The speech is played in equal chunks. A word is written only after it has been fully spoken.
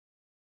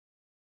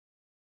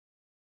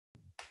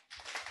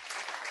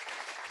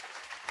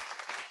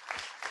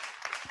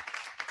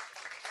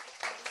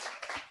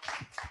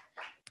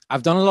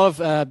I've done a lot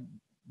of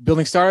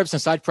building startups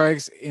and side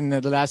projects in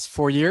the last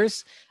 4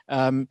 years.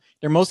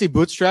 They're mostly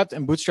bootstrapped,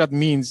 and bootstrap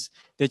means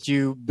that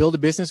you build a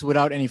business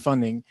without any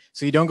funding.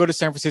 So you don't go to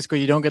San Francisco,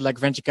 you don't get like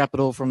venture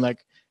capital from like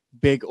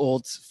big,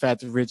 old,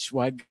 fat, rich,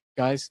 white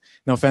guys.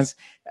 No offense.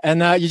 And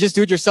you just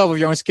do it yourself with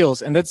your own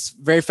skills. And that's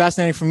very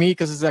fascinating for me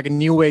because it's like a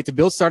new way to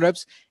build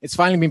startups. It's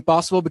finally been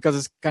possible because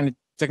it's kind of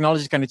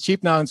technology is kind of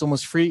cheap now. And it's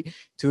almost free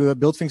to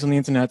build things on the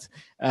internet.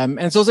 And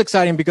it's also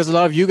exciting because a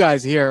lot of you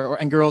guys here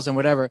and girls and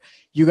whatever,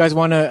 you guys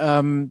want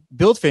to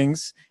build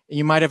things.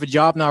 You might have a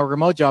job now, a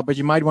remote job, but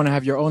you might want to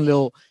have your own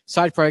little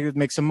side project that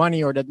makes some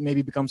money or that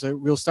maybe becomes a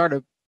real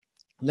startup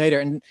later.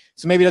 And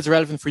so maybe that's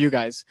relevant for you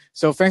guys.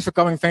 So thanks for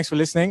coming. Thanks for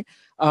listening.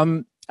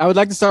 I would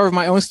like to start with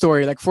my own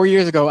story. Like 4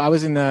 years ago, I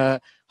was in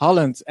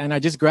Holland and I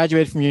just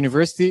graduated from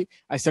university.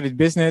 I studied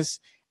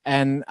business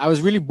and I was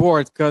really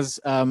bored because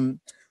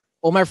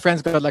all my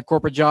friends got like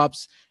corporate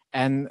jobs,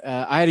 and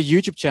I had a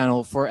YouTube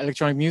channel for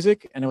electronic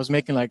music, and I was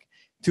making like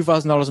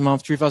 $2,000 a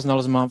month,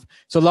 $3,000 a month.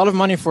 So a lot of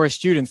money for a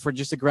student, for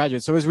just a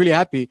graduate. So I was really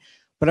happy.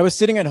 But I was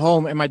sitting at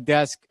home at my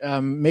desk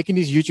making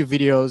these YouTube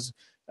videos,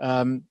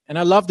 and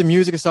I loved the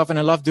music and stuff, and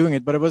I loved doing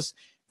it. But it was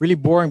really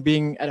boring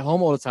being at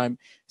home all the time.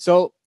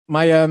 So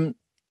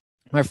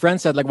my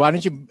friend said, like, why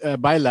don't you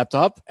buy a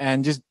laptop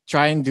and just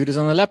try and do this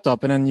on a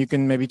laptop, and then you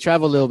can maybe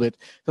travel a little bit.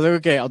 So I was like,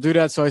 okay, I'll do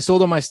that. So I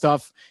sold all my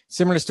stuff.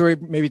 Similar story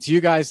maybe to you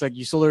guys, like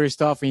you sold all your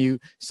stuff and you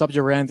stopped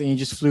your rent and you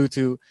just flew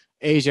to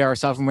Asia or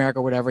South America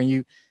or whatever, and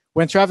you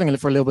went traveling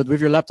for a little bit with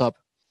your laptop.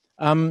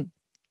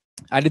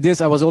 I did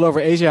this. I was all over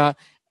Asia,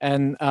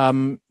 and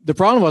the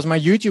problem was my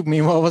YouTube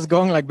meanwhile was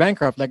going like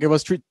bankrupt. Like it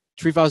was $3,000,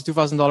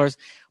 $2,000.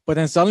 But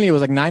then suddenly it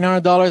was like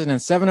 $900 and then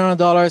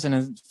 $700 and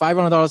then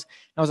 $500.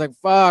 I was like,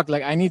 fuck,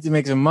 like I need to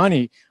make some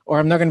money or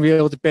I'm not going to be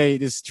able to pay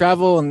this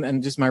travel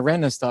and just my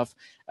rent and stuff.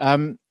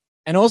 And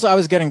also I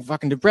was getting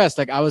fucking depressed.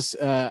 Like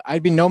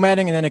I'd been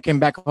nomading and then I came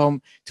back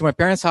home to my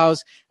parents'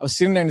 house. I was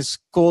sitting there in this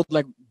cold,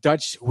 like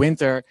Dutch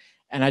winter,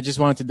 and I just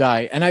wanted to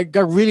die. And I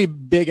got really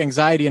big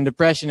anxiety and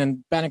depression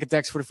and panic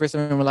attacks for the first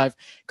time in my life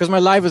because my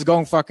life was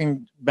going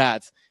fucking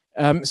bad.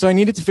 So I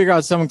needed to figure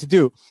out something to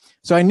do.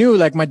 So I knew,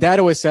 like my dad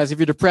always says, if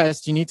you're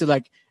depressed, you need to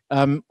like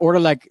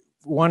order like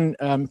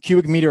 1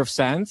 cubic meter of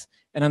sand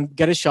and then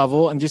get a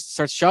shovel and just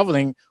start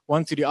shoveling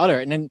one to the other.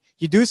 And then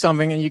you do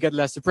something and you get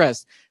less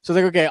depressed. So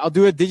like, okay, I'll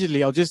do it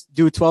digitally. I'll just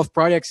do 12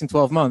 projects in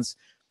 12 months.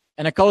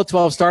 And I call it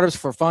 12 startups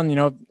for fun. You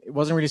know, it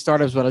wasn't really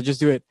startups, but I'll just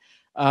do it.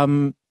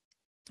 And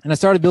I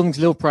started building these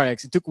little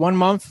projects. It took 1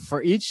 month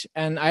for each.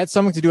 And I had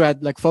something to do. I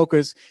had like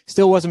focus,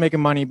 still wasn't making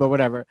money, but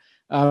whatever.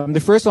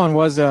 The first one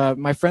was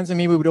my friends and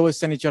me, we would always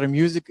send each other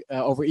music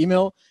over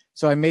email.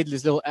 So I made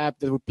this little app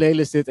that would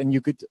playlist it and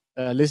you could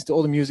listen to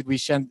all the music we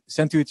sent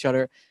to each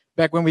other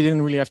back when we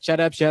didn't really have chat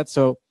apps yet.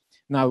 So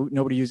now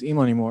nobody uses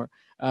email anymore.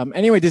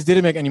 Anyway, this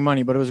didn't make any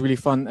money, but it was really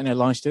fun and I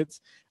launched it.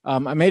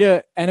 I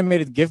made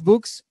animated GIF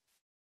books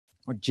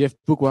or GIF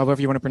book,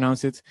 however you want to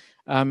pronounce it.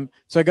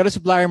 So I got a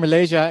supplier in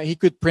Malaysia. He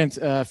could print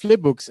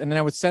flip books and then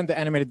I would send the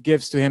animated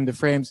GIFs to him, the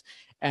frames,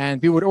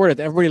 and people would order it.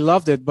 Everybody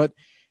loved it, but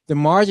the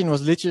margin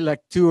was literally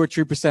like 2 or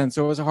 3%.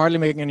 So it was hardly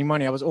making any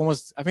money.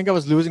 I think I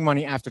was losing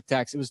money after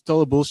tax. It was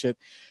total bullshit,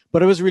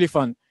 but it was really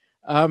fun.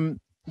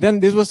 Then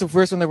this was the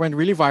first one that went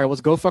really viral, was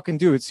go fucking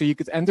do it. So you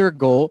could enter a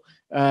goal.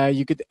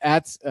 You could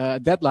add a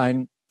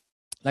deadline.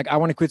 Like I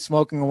want to quit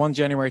smoking on 1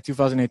 January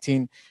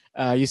 2018.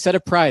 You set a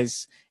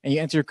price and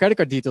you enter your credit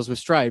card details with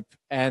Stripe.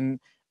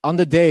 And on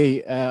the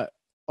day,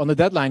 on the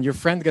deadline, your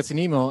friend gets an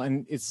email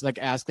and it's like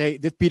asked, hey,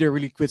 did Pieter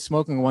really quit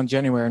smoking on 1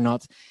 January or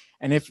not?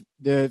 And if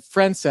the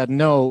friend said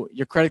no,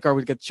 your credit card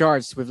would get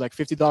charged with like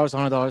 $50,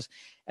 $100,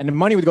 and the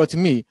money would go to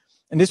me.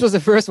 And this was the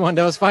first one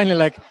that was finally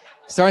like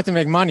starting to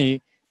make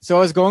money. So I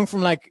was going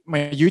from like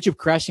my YouTube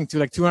crashing to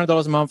like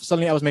 $200 a month.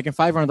 Suddenly I was making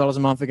 $500 a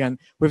month again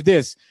with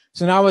this.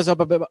 So now I was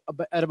up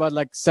at about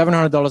like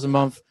 $700 a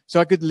month. So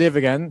I could live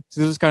again.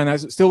 So this was kind of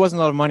nice. Still wasn't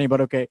a lot of money, but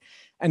okay.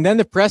 And then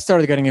the press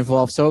started getting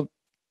involved. So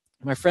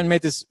my friend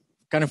made this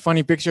kind of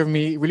funny picture of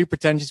me, really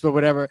pretentious, but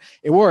whatever.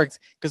 It worked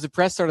because the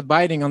press started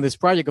biting on this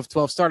project of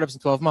 12 startups in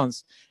 12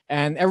 months.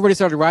 And everybody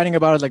started writing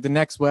about it, like the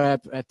next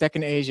web, tech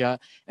in Asia.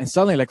 And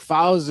suddenly like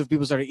thousands of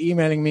people started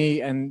emailing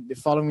me and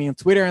following me on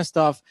Twitter and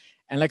stuff.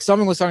 And like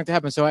something was starting to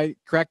happen. So I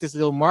cracked this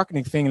little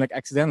marketing thing, like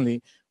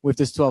accidentally with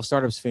this 12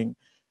 startups thing.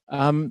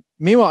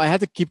 Meanwhile, I had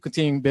to keep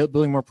continuing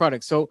building more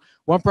products. So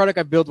one product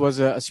I built was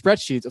a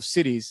spreadsheet of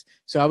cities.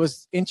 So I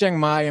was in Chiang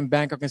Mai and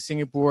Bangkok and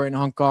Singapore and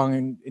Hong Kong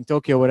and in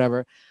Tokyo,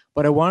 whatever.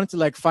 But I wanted to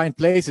like find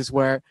places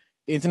where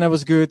the internet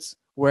was good,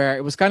 where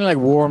it was kind of like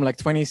warm, like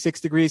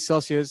 26 degrees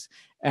Celsius.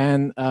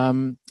 And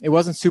it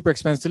wasn't super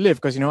expensive to live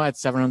because, you know, I had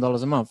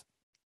 $700 a month.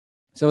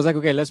 So I was like,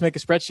 okay, let's make a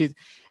spreadsheet.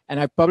 And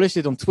I published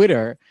it on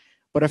Twitter,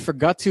 but I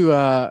forgot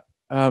to,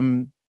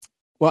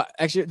 well,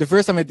 actually, the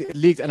first time it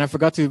leaked and I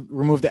forgot to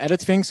remove the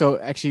edit thing. So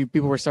actually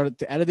people were started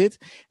to edit it.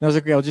 And I was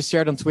like, okay, I'll just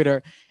share it on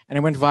Twitter. And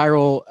it went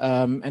viral.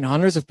 And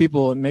hundreds of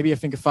people, maybe I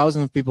think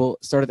 1,000 of people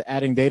started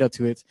adding data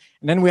to it.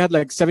 And then we had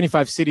like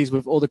 75 cities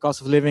with all the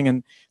cost of living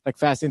and like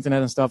fast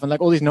internet and stuff and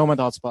like all these nomad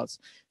hotspots.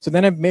 So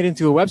then I made it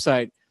into a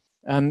website.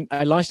 And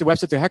I launched the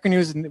website to Hacker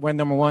News and went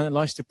 #1. I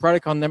launched the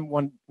product on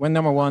went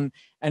 #1,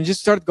 and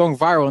just started going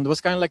viral. And it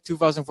was kind of like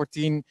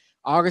 2014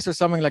 August or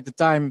something, like the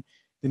time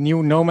the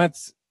new Nomad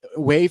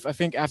wave, I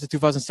think, after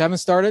 2007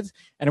 started,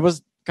 and it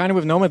was kind of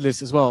with Nomad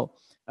List as well.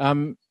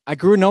 I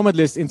grew Nomad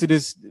List into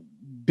this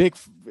big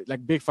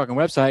fucking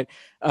website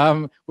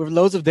with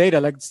loads of data.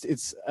 Like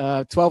it's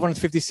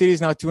 1,250 cities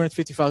now,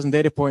 250,000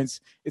 data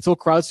points. It's all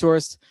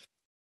crowdsourced,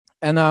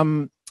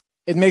 and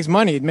it makes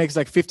money. It makes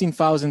like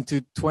 $15,000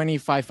 to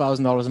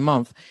 $25,000 a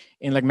month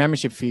in like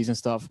membership fees and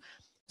stuff.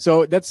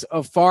 So that's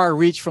a far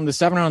reach from the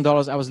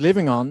 $700 I was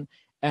living on.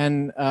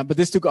 And but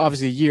this took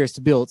obviously years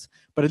to build.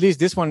 But at least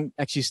this one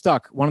actually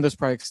stuck. One of those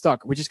projects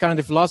stuck, which is kind of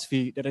the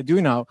philosophy that I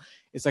do now.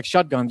 It's like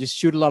shotgun, just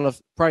shoot a lot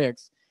of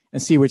projects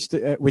and see which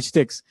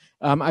sticks.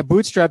 I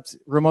bootstrapped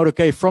Remote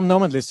OK from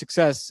Nomad List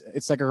Success.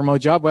 It's like a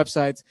remote job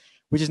website,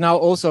 which is now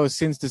also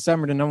since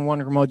December the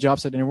 #1 remote job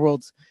site in the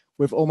world,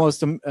 with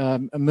almost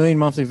a million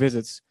monthly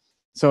visits.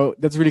 So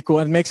that's really cool.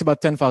 And it makes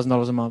about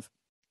 $10,000 a month.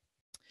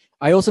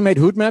 I also made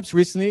hood maps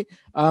recently.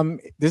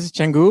 This is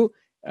Canggu.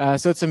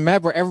 So it's a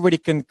map where everybody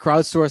can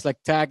crowdsource,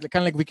 like tag,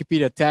 kind of like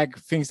Wikipedia, tag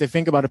things they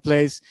think about a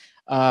place.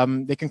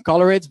 They can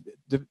color it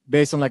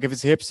based on like if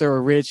it's hipster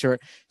or rich, or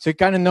so you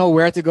kind of know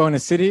where to go in a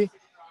city.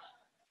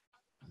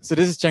 So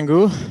this is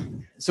Canggu.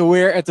 So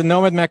we're at the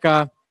Nomad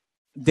Mecca.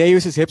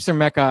 Deus is hipster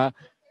Mecca.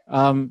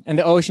 And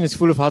the ocean is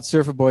full of hot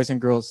surfer boys and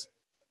girls.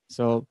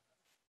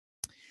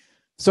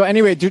 So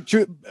anyway,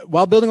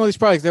 while building all these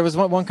products, there was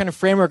one kind of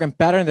framework and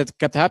pattern that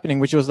kept happening,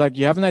 which was like,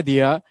 you have an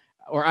idea,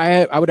 or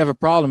I would have a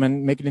problem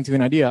and make it into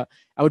an idea.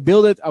 I would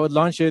build it, I would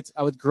launch it,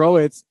 I would grow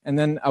it, and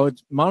then I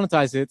would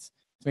monetize it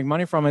to make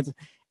money from it.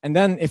 And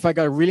then if I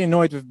got really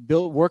annoyed with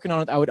working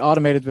on it, I would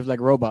automate it with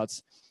like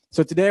robots.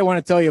 So today I want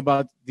to tell you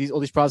about all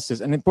these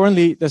processes. And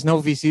importantly, there's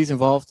no VCs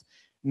involved,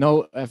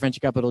 no venture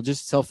capital,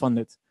 just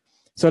self-funded.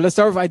 So let's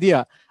start with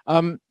idea.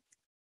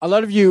 A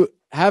lot of you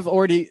have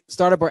already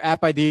startup or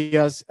app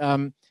ideas,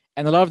 and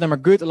a lot of them are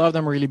good, a lot of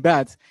them are really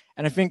bad.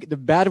 And I think the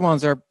bad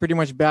ones are pretty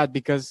much bad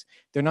because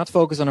they're not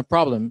focused on a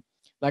problem.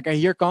 Like I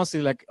hear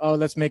constantly like, oh,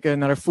 let's make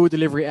another food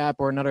delivery app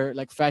or another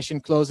like fashion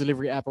clothes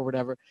delivery app or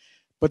whatever.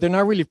 But they're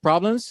not really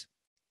problems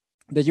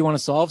that you want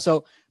to solve.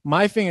 So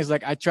my thing is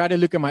like, I try to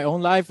look at my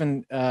own life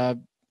and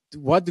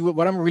what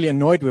I'm really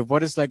annoyed with,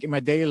 what is like in my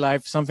daily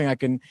life, something I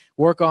can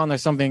work on, or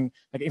something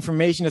like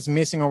information that's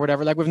missing or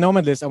whatever. Like with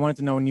Nomad List, I wanted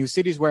to know new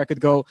cities where I could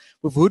go.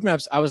 With Hood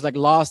Maps, I was like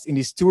lost in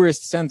these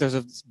tourist centers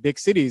of big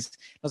cities.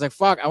 I was like,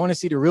 fuck, I want to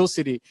see the real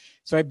city.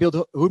 So I built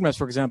Hood Maps,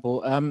 for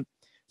example.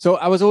 So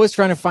I was always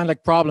trying to find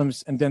like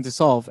problems and then to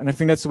solve. And I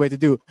think that's the way to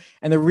do.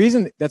 And the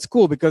reason that's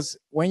cool, because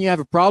when you have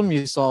a problem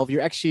you solve,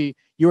 you're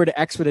the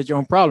expert at your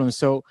own problem.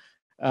 So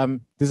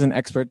this is an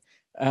expert.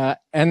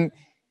 And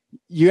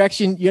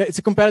it's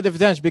a competitive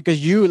advantage because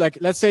you, like,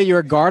 let's say you're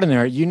a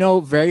gardener, you know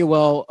very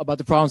well about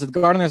the problems that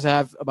gardeners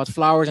have about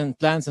flowers and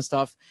plants and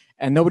stuff,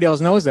 and nobody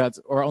else knows that,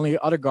 or only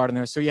other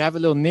gardeners. So you have a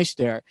little niche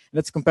there.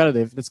 That's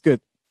competitive. That's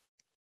good.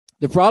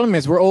 The problem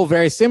is we're all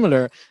very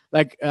similar.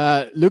 Like,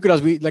 look at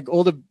us. We like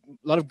a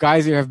lot of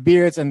guys here have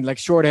beards and like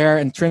short hair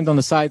and trimmed on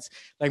the sides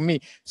like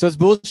me. So it's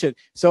bullshit.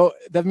 So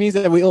that means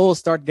that we all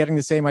start getting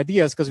the same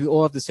ideas because we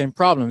all have the same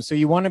problems. So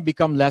you want to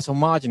become less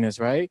homogenous,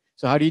 right?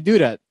 So how do you do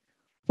that?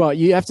 Well,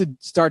 you have to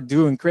start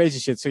doing crazy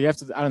shit. So you have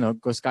to, I don't know,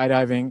 go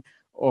skydiving,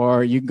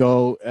 or you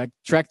go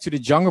trek to the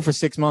jungle for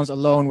 6 months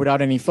alone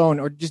without any phone,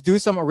 or just do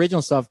some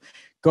original stuff.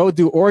 Go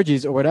do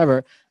orgies or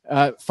whatever.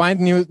 Find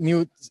new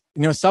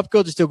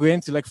subcultures to go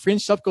into. Like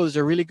fringe subcultures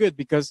are really good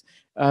because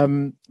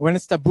when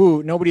it's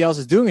taboo, nobody else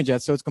is doing it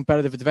yet. So it's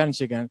competitive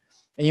advantage again.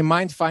 And you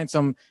might find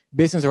some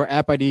business or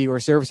app ID or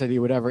service ID,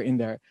 whatever, in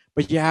there.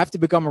 But you have to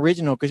become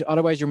original because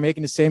otherwise you're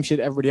making the same shit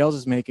everybody else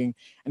is making,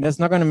 and that's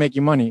not going to make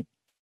you money.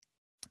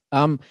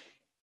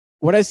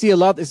 What I see a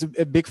lot is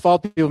a big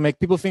fault people make.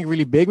 People think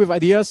really big with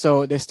ideas.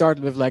 So they start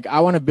with like, I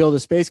want to build a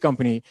space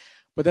company,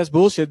 but that's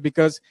bullshit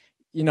because,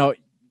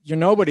 you're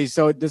nobody.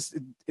 So it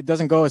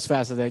doesn't go as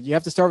fast as that. You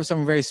have to start with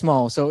something very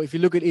small. So if you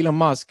look at Elon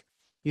Musk,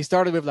 he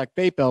started with like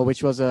PayPal,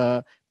 which was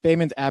a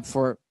payment app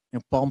for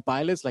Palm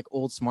Pilots, like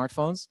old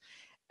smartphones.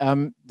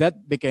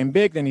 That became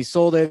big. Then he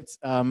sold it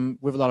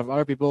with a lot of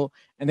other people.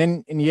 And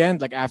then in the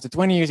end, like after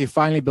 20 years, he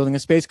finally building a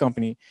space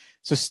company.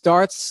 So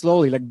start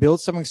slowly, like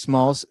build something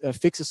small,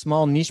 fix a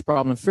small niche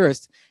problem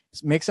first,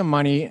 make some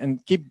money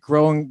and keep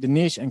growing the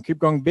niche and keep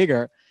growing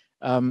bigger.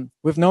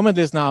 With Nomad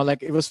List now,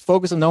 like it was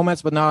focused on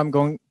nomads, but now I'm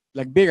going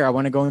like bigger. I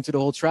want to go into the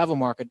whole travel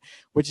market,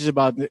 which is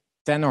about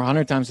 10 or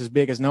 100 times as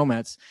big as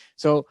nomads.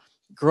 So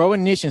grow a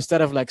niche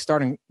instead of like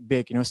starting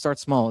big, start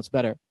small. It's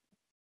better.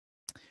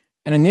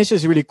 And a niche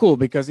is really cool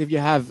because if you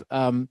have,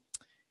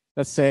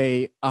 let's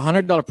say,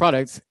 $100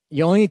 product,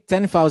 you only need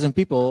 10,000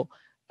 people,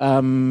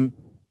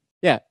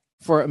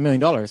 for $1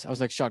 million. I was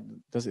like shocked.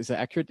 Is that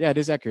accurate? Yeah, it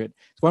is accurate.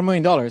 It's $1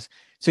 million.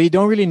 So you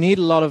don't really need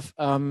a lot of,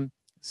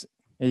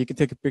 you can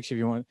take a picture if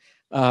you want.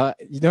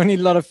 You don't need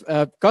a lot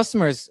of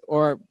customers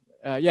or,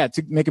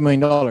 to make $1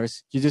 million.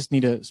 You just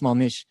need a small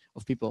niche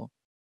of people.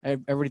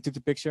 Everybody took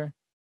the picture?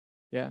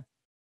 Yeah.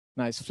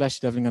 Nice. Flash is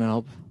definitely going to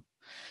help.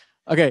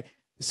 Okay.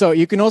 So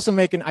you can also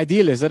make an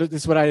idea list.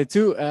 This is what I did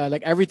too.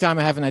 Like every time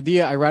I have an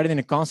idea, I write it in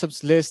a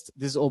concepts list.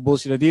 This is all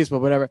bullshit ideas,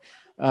 but whatever.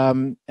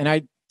 And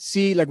I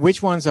see like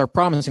which ones are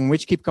promising,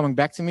 which keep coming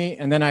back to me,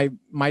 and then I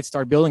might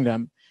start building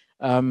them.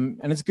 And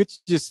it's good to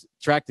just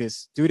track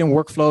this. Do it in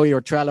Workflow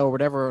or Trello or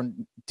whatever,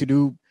 to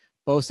do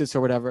post-its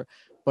or whatever.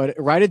 But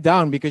write it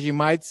down because you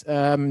might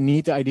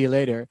need the idea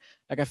later.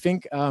 Like I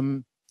think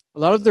a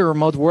lot of the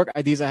remote work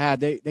ideas I had,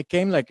 they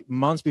came like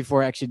months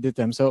before I actually did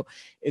them. So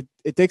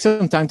it takes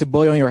some time to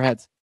boil in your head.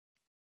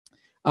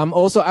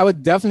 Also, I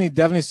would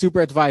definitely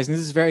super advise, and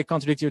this is very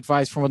contradictory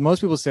advice from what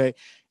most people say,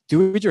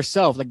 do it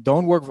yourself. Like,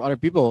 don't work with other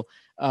people.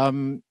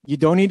 You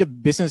don't need a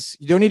business,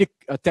 you don't need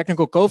a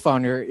technical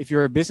co-founder if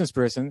you're a business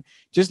person.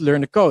 Just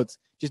learn the code.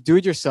 Just do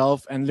it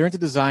yourself and learn to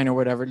design or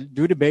whatever.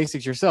 Do the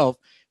basics yourself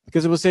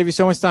because it will save you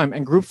so much time.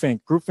 And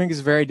groupthink. Groupthink is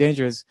very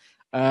dangerous.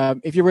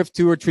 If you're with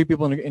 2 or 3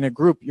 people in a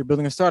group, you're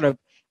building a startup.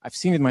 I've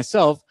seen it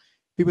myself.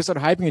 People start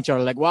hyping each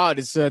other like, wow,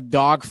 this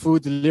dog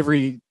food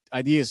delivery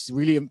idea is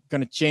really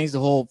going to change the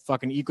whole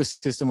fucking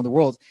ecosystem of the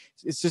world.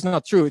 It's just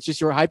not true. It's just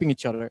you're hyping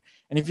each other.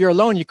 And if you're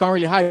alone, you can't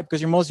really hype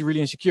because you're mostly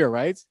really insecure,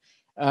 right?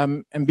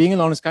 And being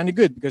alone is kind of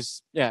good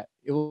because, yeah,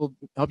 it will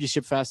help you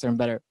ship faster and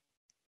better.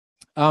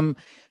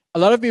 A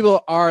lot of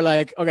people are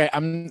like, okay,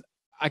 I'm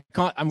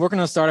working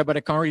on a startup, but I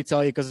can't really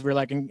tell you because we're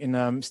like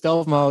in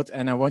stealth mode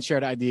and I won't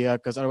share the idea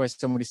because otherwise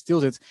somebody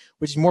steals it,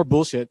 which is more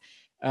bullshit.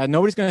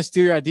 Nobody's going to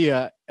steal your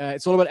idea.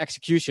 It's all about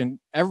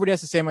execution. Everybody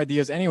has the same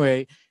ideas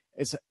anyway.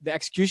 It's the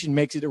execution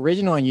makes it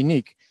original and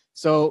unique.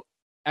 So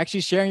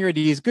actually sharing your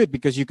idea is good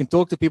because you can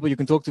talk to people, you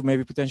can talk to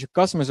maybe potential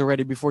customers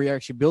already before you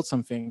actually build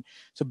something.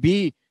 So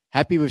be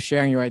happy with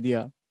sharing your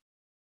idea.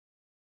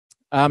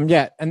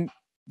 Yeah, and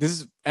this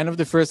is end of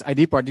the first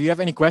ID part. Do you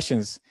have any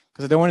questions?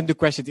 Because I don't want to do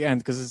questions at the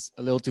end because it's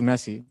a little too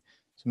messy.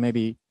 So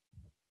maybe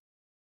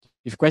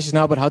you have questions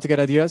now about how to get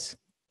ideas?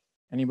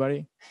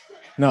 Anybody?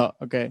 No,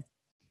 okay.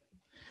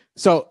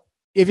 So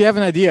if you have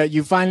an idea,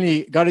 you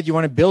finally got it, you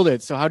want to build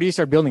it. So how do you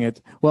start building it?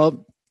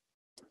 Well,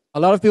 a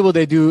lot of people,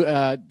 they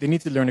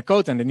need to learn the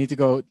code and they need to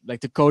go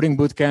like to coding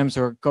boot camps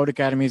or code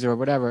academies or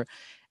whatever.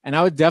 And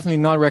I would definitely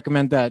not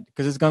recommend that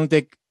because it's going to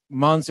take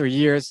months or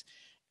years.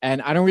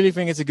 And I don't really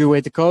think it's a good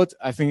way to code.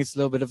 I think it's a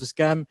little bit of a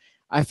scam.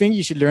 I think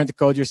you should learn to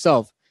code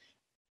yourself.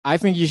 I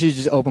think you should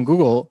just open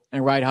Google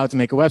and write how to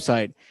make a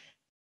website.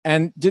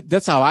 And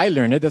that's how I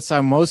learned it. That's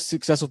how most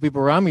successful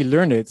people around me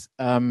learned it.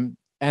 And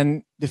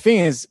the thing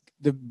is,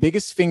 the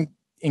biggest thing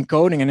in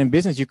coding and in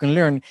business you can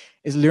learn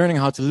is learning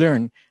how to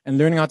learn and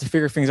learning how to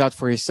figure things out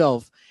for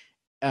yourself.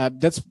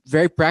 That's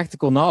very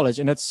practical knowledge,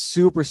 and that's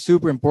super,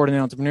 super important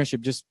in entrepreneurship,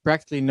 just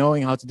practically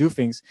knowing how to do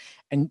things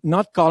and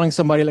not calling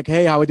somebody like,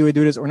 hey, how do we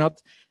do this? Or not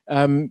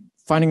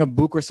finding a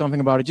book or something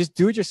about it. Just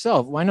do it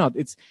yourself. Why not?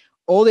 It's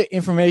all the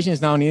information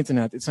is now on the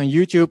internet. It's on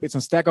YouTube, it's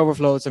on Stack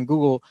Overflow, it's on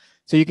Google.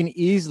 So you can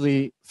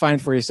easily find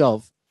it for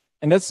yourself.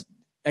 And that's,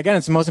 again,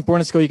 it's the most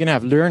important skill you can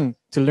have. Learn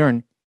to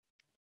learn.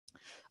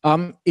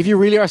 If you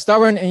really are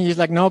stubborn and you're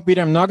like, no,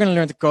 Peter, I'm not going to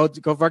learn to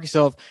code, go fuck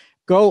yourself,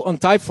 go on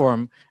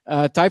Typeform.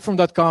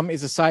 Typeform.com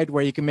is a site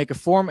where you can make a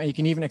form and you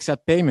can even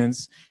accept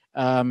payments.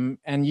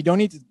 And you don't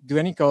need to do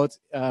any code.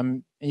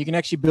 And you can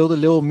actually build a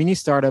little mini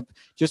startup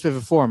just with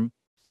a form.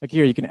 Like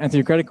here, you can enter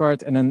your credit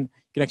card and then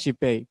you can actually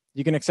pay.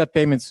 You can accept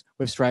payments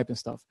with Stripe and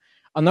stuff.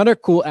 Another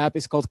cool app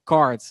is called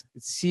Card.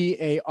 It's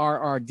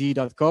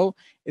CARRD.co.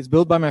 It's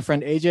built by my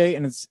friend AJ,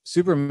 and it's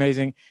super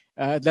amazing.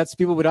 It lets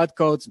people without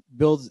code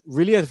build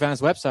really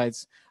advanced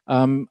websites.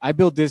 I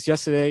built this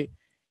yesterday.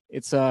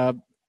 It's a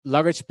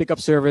luggage pickup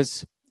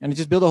service, and it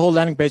just built a whole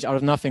landing page out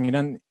of nothing. And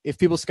then if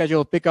people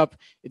schedule a pickup,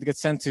 it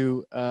gets sent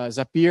to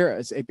Zapier,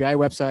 it's API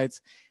website,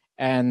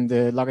 and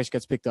the luggage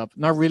gets picked up.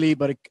 Not really,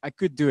 but I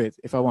could do it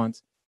if I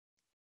want.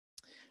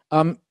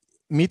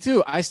 Me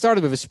too. I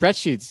started with a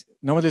spreadsheet.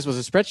 Nomad List was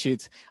a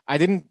spreadsheet.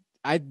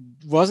 I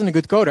wasn't a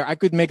good coder. I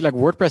could make like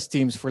WordPress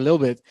themes for a little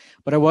bit,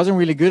 but I wasn't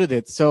really good at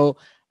it. So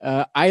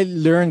I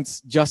learned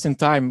just in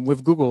time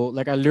with Google.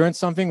 Like I learned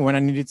something when I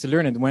needed to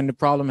learn it. When the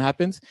problem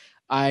happened,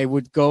 I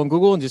would go on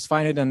Google and just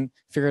find it and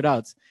figure it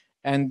out.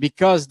 And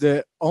because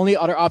the only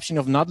other option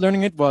of not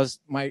learning it was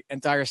my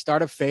entire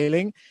startup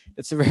failing,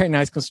 it's a very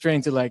nice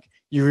constraint to like,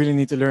 you really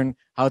need to learn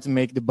how to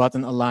make the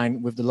button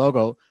align with the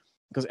logo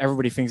because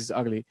everybody thinks it's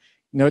ugly.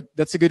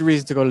 That's a good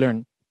reason to go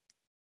learn.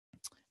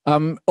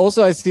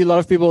 Also, I see a lot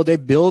of people, they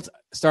build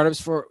startups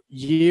for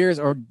years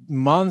or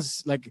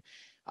months. Like,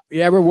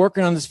 yeah, we're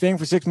working on this thing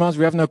for 6 months.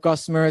 We have no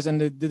customers and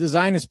the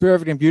design is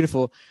perfect and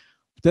beautiful.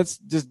 That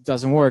just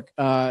doesn't work.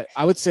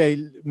 I would say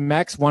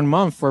max 1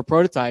 month for a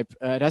prototype.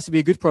 It has to be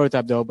a good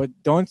prototype though, but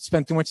don't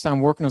spend too much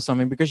time working on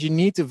something because you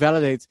need to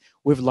validate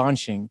with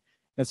launching.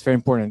 That's very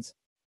important.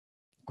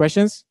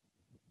 Questions?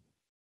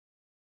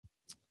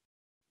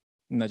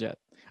 Not yet.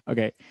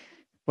 Okay.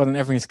 Well, then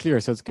everything is clear,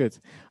 so it's good.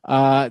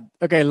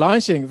 Okay,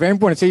 launching, very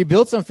important. So you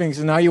build something,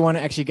 so now you want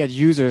to actually get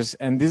users.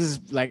 And this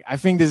is like, I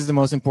think this is the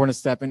most important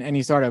step in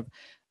any startup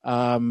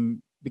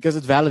because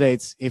it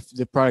validates if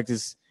the product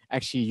is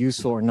actually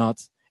useful or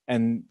not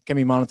and can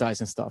be monetized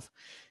and stuff.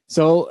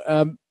 So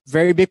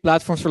very big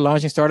platforms for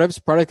launching startups.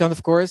 Product Hunt,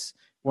 of course.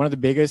 one of the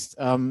biggest.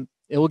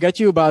 It will get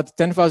you about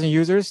 10,000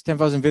 users,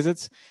 10,000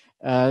 visits.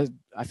 I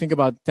think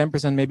about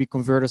 10% maybe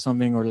convert or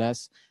something or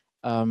less.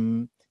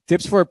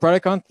 Tips for a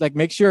product account, like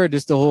make sure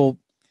just the whole,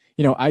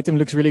 item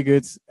looks really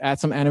good. Add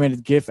some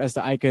animated GIF as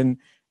the icon.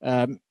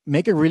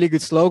 Make a really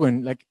good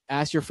slogan. Like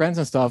ask your friends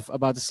and stuff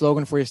about the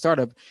slogan for your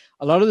startup.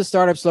 A lot of the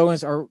startup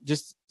slogans are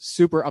just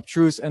super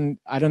obtruse and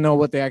I don't know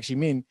what they actually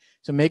mean.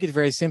 So make it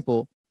very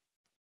simple.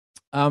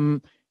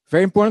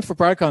 Very important for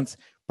product account.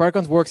 Product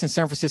account works in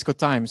San Francisco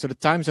time. So the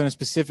time zone is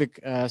specific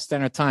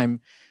standard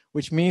time,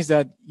 which means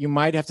that you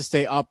might have to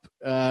stay up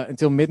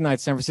until midnight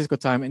San Francisco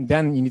time, and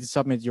then you need to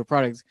submit your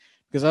product.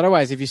 Because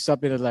otherwise, if you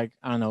submit it like,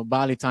 I don't know,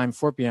 Bali time,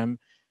 4 p.m.,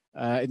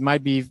 it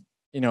might be,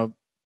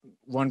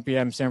 1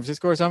 p.m. San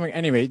Francisco or something.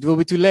 Anyway, it will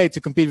be too late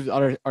to compete with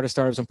other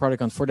startups on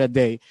product account for that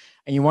day.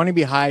 And you want to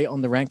be high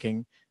on the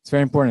ranking. It's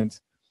very important.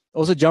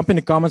 Also, jump in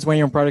the comments when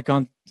you're on product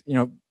account,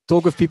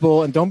 talk with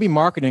people and don't be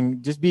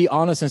marketing. Just be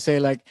honest and say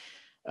like,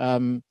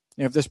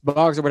 if there's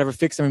bugs or whatever,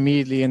 fix them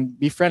immediately and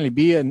be friendly.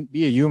 Be a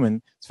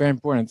human. It's very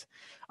important.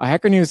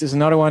 Hacker News is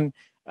another one.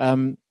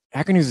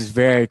 Hacker News is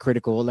very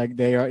critical. Like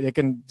they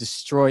can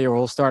destroy your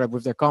whole startup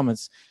with their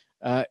comments.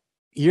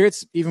 Here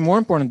it's even more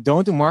important.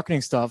 Don't do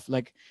marketing stuff.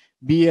 Like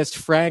be as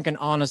frank and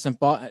honest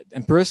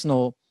and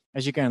personal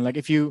as you can. Like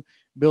if you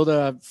build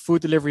a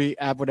food delivery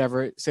app,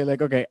 whatever, say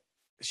like, okay,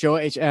 show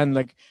HN,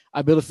 like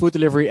I built a food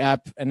delivery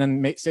app, and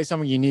then say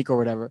something unique or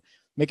whatever.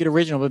 Make it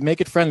original, but make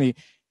it friendly.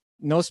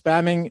 No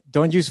spamming.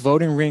 Don't use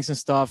voting rings and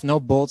stuff. No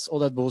bots, all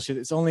that bullshit.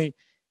 It's only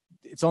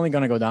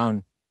gonna go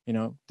down.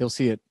 They'll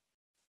see it.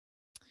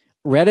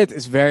 Reddit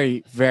is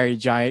very, very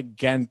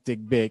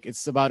gigantic big.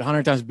 It's about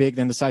 100 times big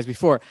than the size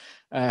before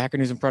Hacker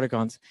News and Product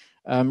Hunt.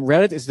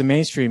 Reddit is the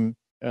mainstream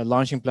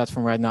launching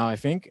platform right now, I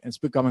think. And it's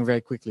becoming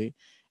very quickly.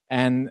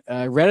 And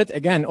Reddit,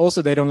 again,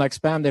 also they don't like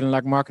spam. They don't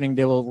like marketing.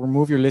 They will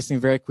remove your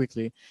listing very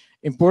quickly.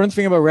 Important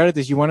thing about Reddit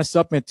is you want to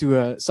submit to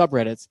a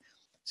subreddit.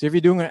 So if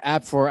you're doing an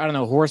app for, I don't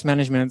know, horse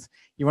management,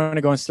 you want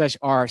to go on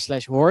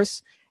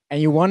 /r/horse,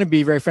 and you want to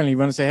be very friendly. You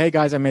want to say, hey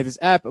guys, I made this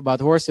app about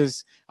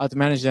horses, how to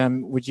manage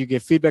them. Would you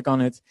give feedback on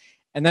it?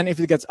 And then if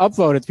it gets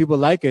upvoted, people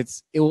like it,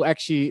 it will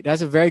actually, it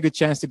has a very good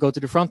chance to go to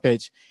the front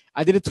page.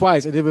 I did it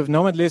twice. I did it with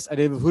Nomad List. I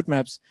did it with Hoot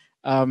Maps.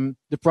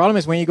 The problem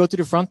is when you go to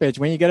the front page,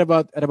 when you get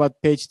at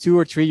about page 2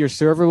 or 3, your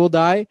server will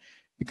die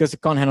because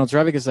it can't handle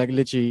traffic. It's like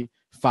literally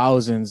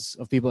thousands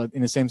of people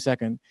in the same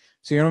second.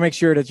 So you want to make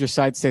sure that your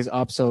site stays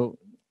up. So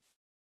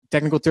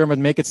technical term, but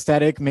make it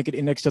static, make it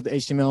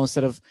index.html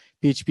instead of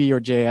PHP or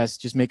JS.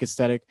 Just make it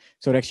static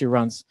so it actually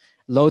runs.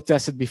 Load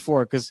tested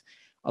before, because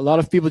a lot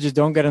of people just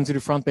don't get onto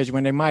the front page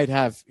when they might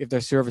have if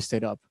their server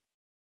stayed up.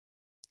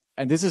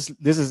 And this is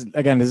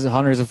again, this is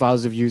hundreds of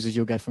thousands of users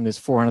you'll get from this,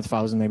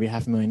 400,000, maybe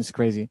 500,000. It's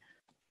crazy.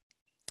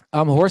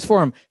 Horse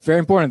forum, very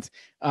important.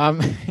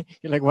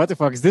 You're like, what the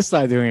fuck is this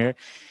slide doing here?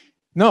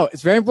 No,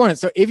 it's very important.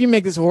 So if you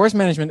make this horse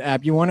management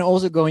app, you want to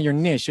also go in your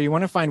niche. So you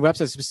want to find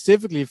websites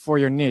specifically for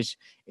your niche.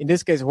 In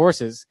this case,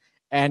 horses.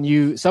 And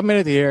you submit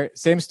it here,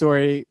 same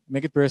story,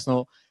 make it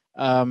personal.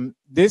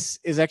 This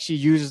is actually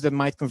users that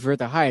might convert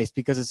the highest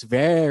because it's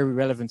very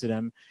relevant to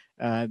them.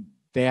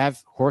 They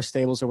have horse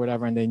stables or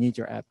whatever, and they need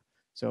your app.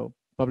 So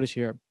publish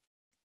here.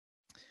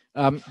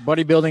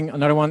 Bodybuilding,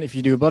 another one if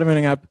you do a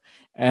bodybuilding app.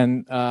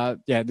 And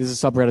yeah, this is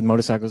subreddit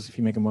motorcycles if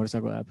you make a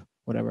motorcycle app,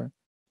 whatever.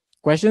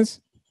 Questions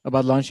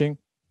about launching?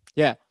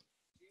 Yeah.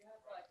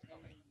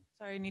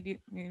 Sorry, need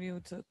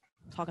you to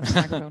talk on the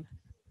microphone.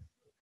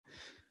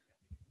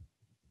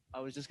 I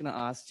was just going to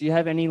ask, do you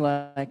have any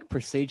like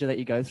procedure that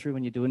you go through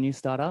when you do a new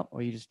startup,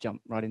 or you just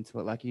jump right into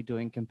it? Like, you're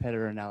doing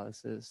competitor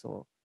analysis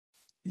or?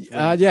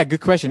 Yeah,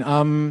 good question.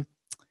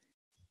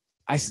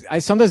 I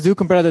sometimes do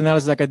competitor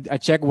analysis. Like I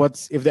check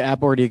if the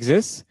app already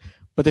exists.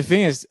 But the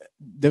thing is,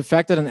 the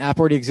fact that an app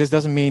already exists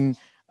doesn't mean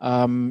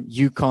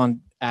you can't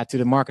add to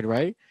the market,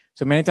 right?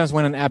 So many times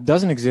when an app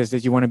doesn't exist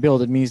that you want to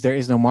build, it means there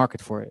is no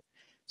market for it.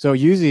 So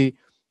usually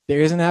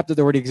there is an app that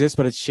already exists,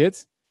 but it's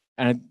shit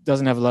and it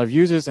doesn't have a lot of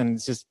users and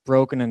it's just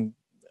broken and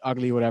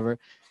ugly, whatever.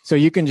 So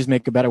you can just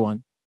make a better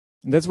one.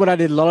 And that's what I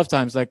did a lot of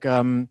times. Like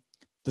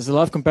there's a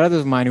lot of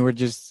competitors of mine who are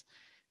just,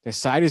 their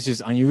site is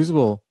just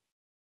unusable,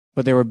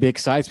 but they were big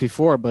sites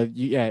before. But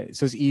yeah,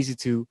 so it's easy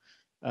to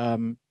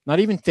not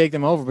even take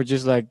them over, but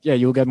just like, yeah,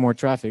 you'll get more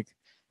traffic.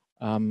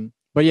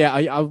 But yeah,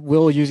 I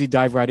will usually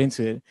dive right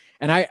into it.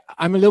 And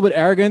I'm a little bit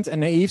arrogant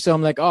and naive. So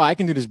I'm like, oh, I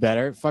can do this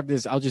better. Fuck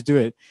this. I'll just do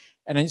it.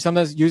 And then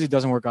sometimes usually it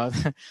doesn't work out,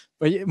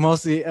 but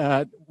mostly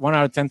 1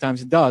 out of 10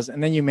 times it does.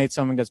 And then you made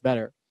something that's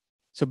better.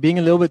 So being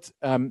a little bit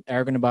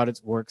arrogant about it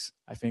works,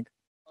 I think.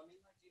 I mean,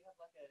 like, do you have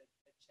like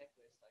a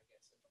checklist, I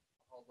guess, of a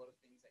whole lot of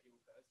things that you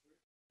will go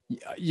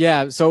through?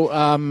 Yeah. So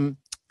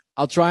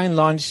I'll try and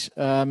launch.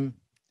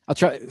 I'll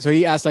try. So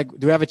he asked, like,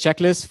 do we have a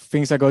checklist,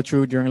 things I go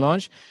through during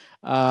launch?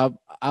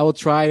 I'll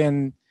try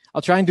and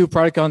do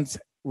product on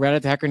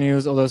Reddit, Hacker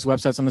News, all those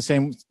websites on the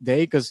same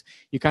day, because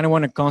you kind of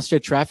want to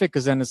concentrate traffic,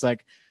 because then it's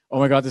like, oh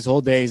my God, this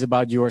whole day is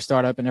about your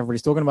startup and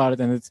everybody's talking about it,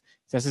 and it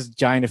has this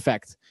giant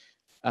effect,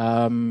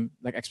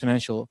 like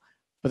exponential.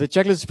 But the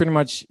checklist is pretty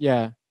much,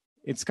 yeah,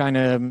 it's kind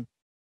of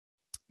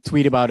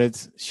tweet about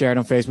it, share it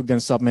on Facebook, then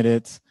submit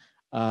it.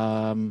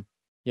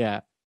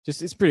 Yeah,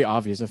 just it's pretty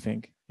obvious, I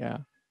think. Yeah,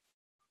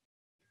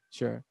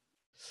 sure.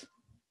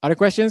 Other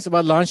questions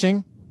about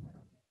launching?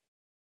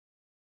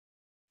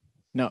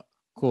 No,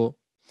 cool.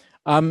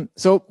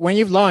 So when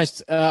you've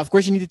launched, of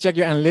course, you need to check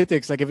your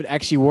analytics, like if it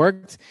actually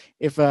worked.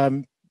 If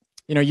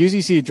usually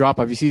you see a drop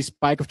off, you see a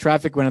spike of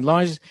traffic when it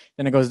launches,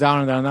 then it goes down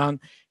and down and down,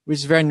 which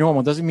is very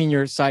normal. Doesn't mean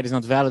your site is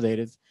not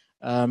validated.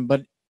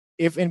 But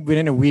if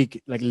within a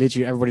week, like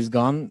literally everybody's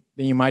gone,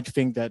 then you might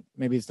think that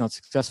maybe it's not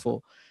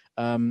successful.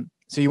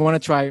 So you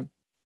want to try,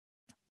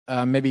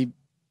 maybe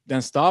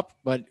then stop,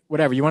 but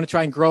whatever. You want to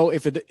try and grow.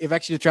 If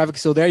actually the traffic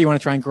is still there, you want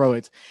to try and grow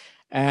it.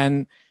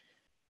 And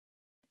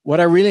what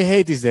I really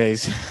hate these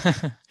days,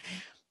 and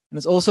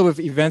it's also with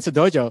events at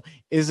Dojo,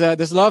 is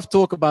there's a lot of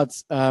talk about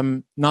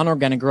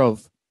non-organic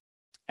growth.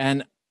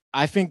 And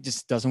I think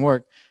this doesn't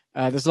work.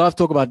 There's a lot of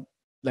talk about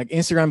like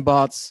Instagram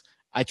bots.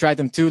 I tried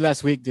them too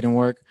last week, didn't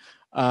work.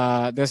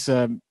 There's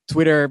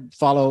Twitter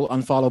follow,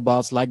 unfollow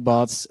bots, like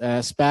bots,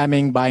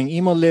 spamming, buying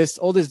email lists,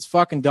 all this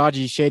fucking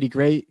dodgy, shady,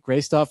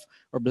 gray stuff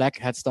or black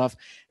hat stuff.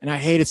 And I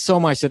hate it so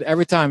much that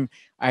every time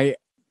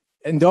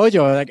in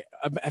Dojo, like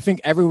I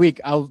think every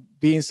week I'll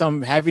be in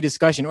some heavy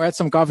discussion or at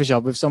some coffee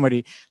shop with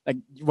somebody, like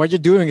what you're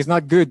doing is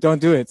not good, don't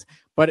do it.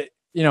 But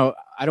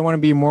I don't want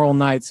to be a moral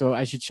knight, so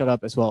I should shut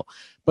up as well.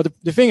 But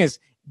the thing is,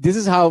 this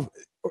is how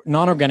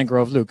non-organic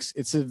growth looks.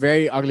 It's a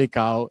very ugly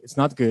cow. It's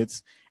not good.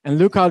 And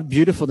look how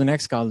beautiful the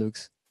next cow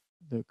looks.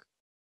 Look.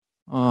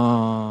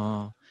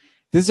 Oh,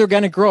 this is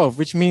organic growth,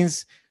 which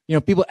means,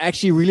 people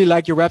actually really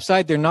like your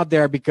website. They're not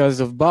there because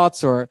of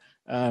bots or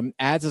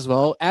ads as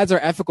well. Ads are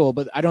ethical,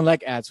 but I don't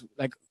like ads.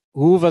 Like,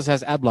 who of us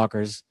has ad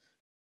blockers?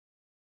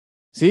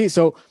 See,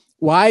 so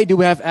why do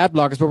we have ad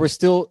blockers, but we're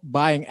still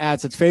buying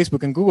ads at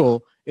Facebook and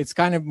Google? It's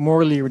kind of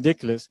morally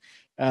ridiculous.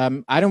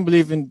 I don't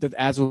believe in that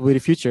ads will be the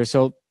future.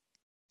 So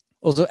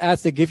also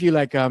ads, they give you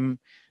like,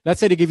 let's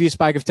say they give you a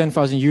spike of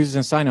 10,000 users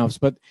and signups,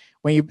 but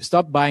when you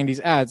stop buying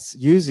these ads,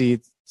 usually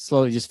it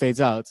slowly just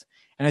fades out.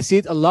 And I see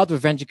it a lot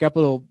with venture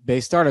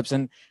capital-based startups.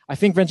 And I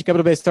think venture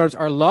capital-based startups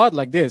are a lot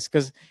like this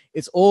because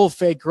it's all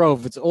fake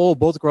growth. It's all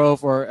bot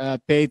growth or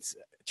paid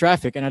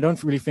traffic. And I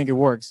don't really think it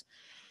works.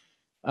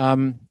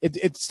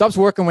 It stops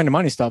working when the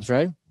money stops,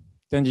 right?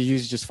 Then the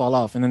users just fall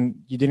off. And then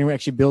you didn't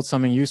actually build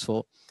something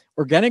useful.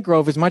 Organic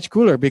growth is much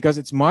cooler because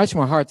it's much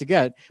more hard to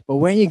get. But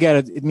when you get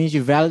it, it means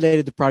you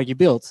validated the product you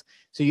built.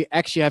 So you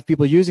actually have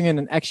people using it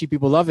and actually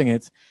people loving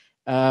it.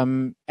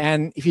 And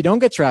if you don't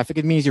get traffic,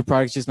 it means your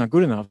product's just not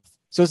good enough.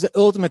 So it's the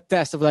ultimate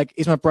test of like,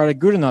 is my product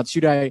good or not?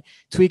 Should I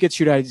tweak it?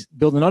 Should I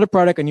build another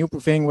product, a new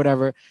thing,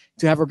 whatever,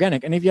 to have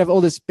organic? And if you have all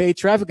this paid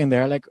traffic in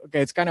there, like,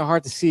 okay, it's kind of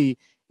hard to see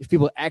if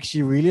people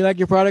actually really like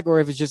your product or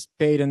if it's just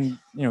paid and,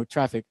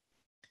 traffic.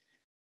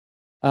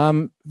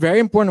 Very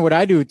important what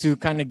I do to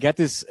kind of get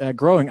this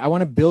growing. I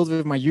want to build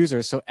with my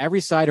users. So every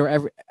site or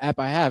every app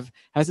I have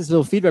has this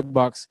little feedback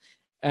box.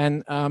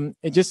 And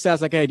it just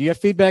says like, hey, do you have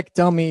feedback?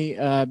 Tell me,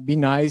 be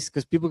nice,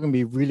 because people can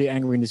be really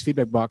angry in this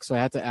feedback box. So I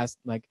had to ask,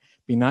 like,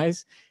 be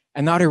nice.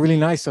 And now they're really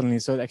nice suddenly.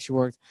 So it actually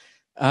worked.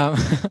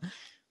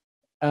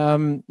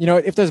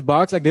 If there's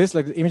bugs like this,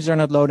 like the images are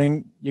not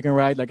loading, you can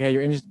write like, hey,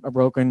 your images are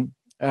broken.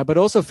 But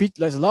also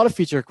there's a lot of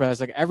feature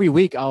requests. Like every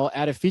week I'll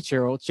add a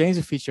feature or I'll change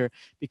a feature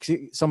because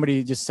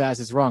somebody just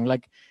says it's wrong.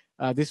 Like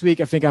this week,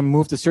 I think I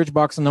moved the search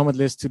box on Nomad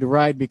List to the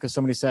right because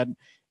somebody said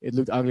it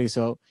looked ugly.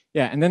 So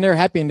yeah, and then they're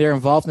happy and they're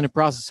involved in the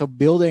process. So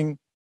building,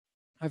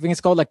 I think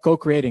it's called like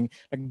co-creating,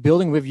 like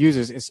building with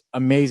users is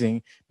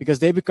amazing because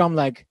they become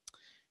like,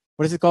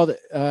 what is it called?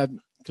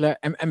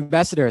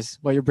 Ambassadors.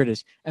 Well, you're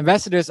British.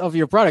 Ambassadors of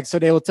your product. So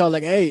they will tell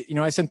like, hey,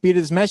 I sent Pieter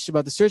this message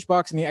about the search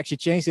box and he actually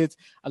changed it.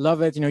 I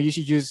love it. You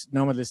should use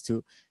Nomad List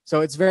too. So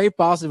it's very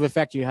positive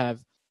effect you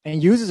have.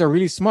 And users are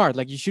really smart.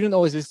 Like you shouldn't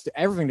always listen to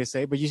everything they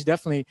say, but you should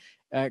definitely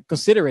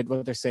consider it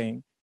what they're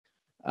saying.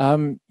 A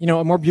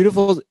more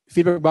beautiful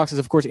feedback box is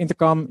of course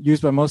Intercom,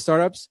 used by most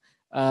startups.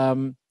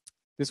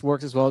 This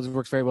works as well. This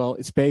works very well.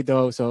 It's paid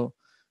though, so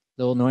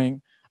a little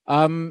annoying.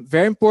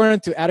 Very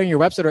important to add on your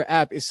website or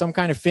app is some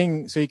kind of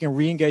thing so you can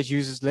re-engage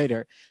users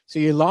later. So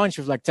you launch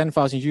with like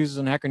 10,000 users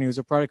on Hacker News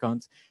or Product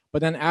Hunt, but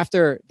then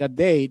after that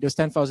day, those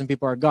 10,000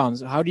 people are gone.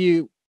 So how do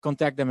you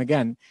contact them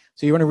again?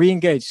 So you want to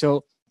re-engage.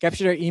 So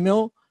capture their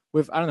email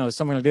with, I don't know,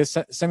 something like this.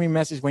 Send me a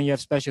message when you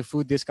have special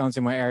food discounts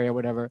in my area,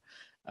 whatever.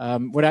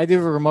 What I did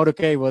with Remote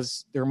OK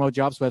was the remote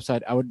jobs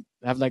website. I would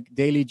have like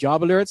daily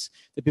job alerts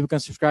that people can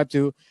subscribe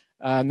to.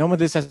 Nomad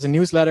List has a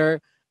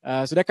newsletter.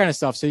 So that kind of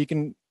stuff. So you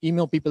can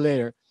email people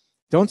later.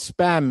 Don't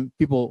spam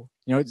people.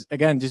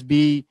 Again, just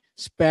be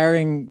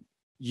sparing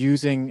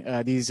using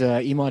these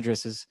email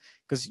addresses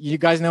because you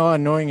guys know how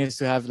annoying it is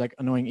to have like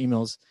annoying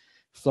emails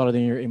flooded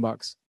in your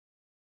inbox.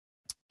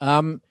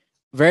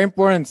 Very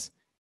important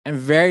and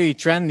very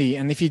trendy.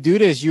 And if you do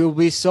this, you'll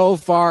be so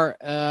far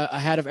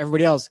ahead of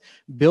everybody else.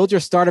 Build your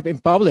startup in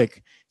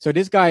public. So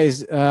this guy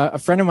is a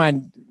friend of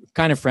mine,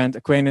 kind of friend,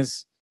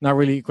 acquaintance, not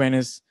really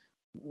acquaintance.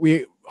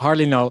 We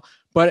hardly know,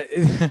 but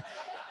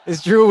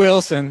it's Drew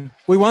Wilson.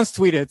 We once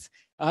tweeted.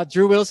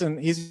 Drew Wilson,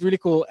 he's really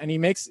cool, and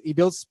he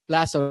builds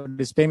Plasso,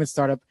 this payment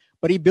startup,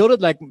 but he built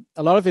it like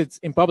a lot of it's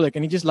in public,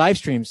 and he just live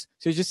streams.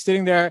 So he's just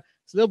sitting there.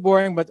 It's a little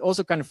boring, but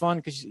also kind of fun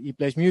because he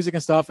plays music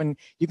and stuff, and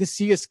you can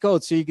see his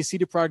code, so you can see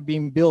the product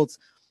being built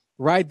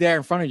right there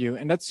in front of you,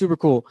 and that's super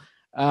cool.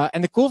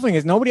 And the cool thing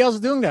is nobody else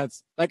is doing that.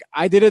 Like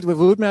I did it with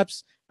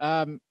Rootmaps.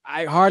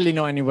 I hardly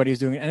know anybody who's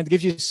doing it, and it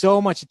gives you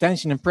so much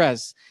attention and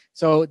press.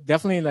 So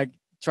definitely like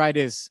try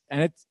this,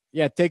 and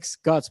it takes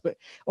guts, but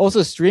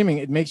also streaming,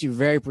 it makes you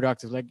very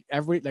productive. Like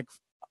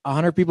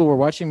 100 people were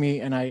watching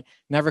me, and I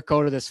never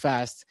coded as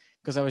fast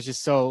because I was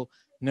just so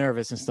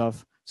nervous and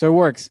stuff. So it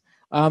works.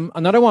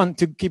 Another one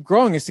to keep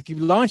growing is to keep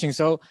launching.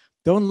 So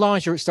don't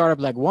launch your startup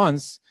like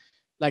once,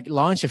 like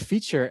launch a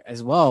feature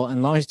as well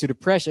and launch to the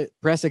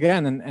press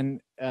again,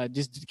 and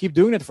just keep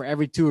doing it for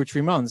every 2 or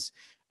 3 months.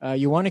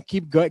 You want to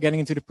keep getting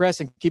into the press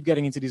and keep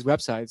getting into these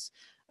websites.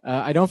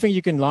 I don't think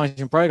you can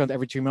launch a product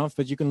every 3 months,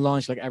 but you can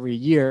launch like every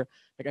year,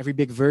 like every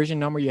big version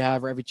number you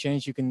have or every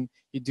change you can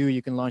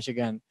launch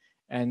again.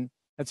 And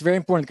that's very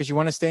important because you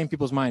want to stay in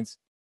people's minds.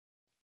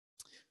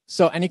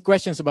 So any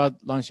questions about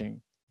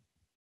launching?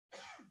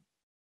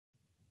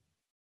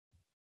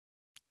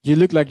 You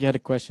look like you had a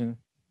question.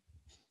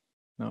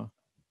 No.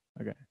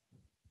 Okay.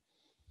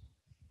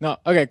 No.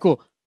 Okay,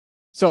 cool.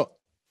 So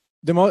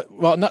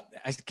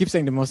I keep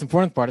saying the most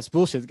important part is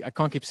bullshit. I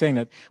can't keep saying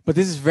that, but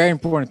this is very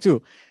important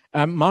too.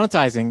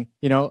 Monetizing,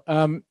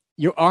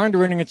 you aren't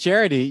running a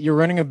charity, you're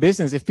running a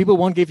business. If people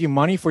won't give you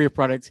money for your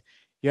product,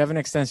 you have an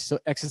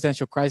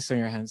existential crisis on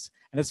your hands.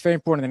 And that's very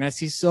important. And I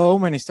see so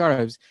many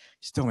startups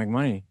just don't make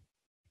money.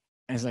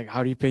 And it's like,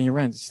 how do you pay your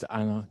rent? I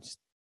don't know.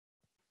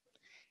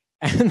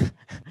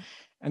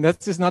 And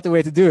that's just not the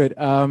way to do it.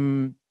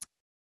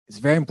 It's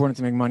very important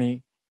to make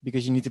money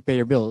because you need to pay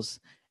your bills.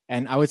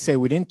 And I would say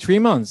within 3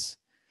 months,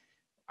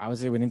 I would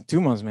say within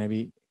 2 months,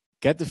 maybe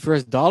get the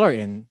first dollar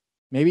in,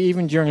 maybe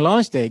even during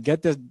launch day,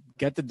 get the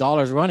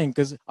dollars running,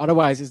 because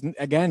otherwise,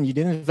 again, you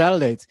didn't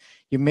validate.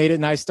 You made a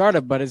nice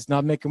startup, but it's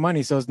not making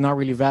money. So it's not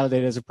really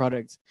validated as a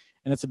product.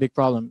 And that's a big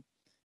problem.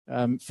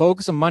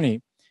 Focus on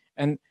money.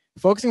 And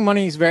focusing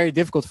money is very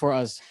difficult for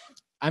us.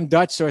 I'm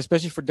Dutch, so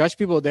especially for Dutch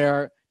people,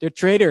 they're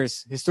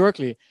traders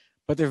historically,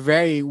 but they're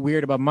very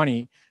weird about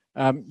money.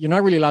 You're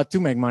not really allowed to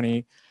make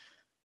money.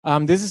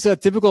 This is a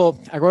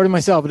typical, I wrote it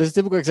myself, but this is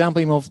a typical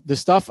example of the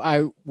stuff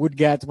I would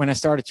get when I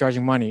started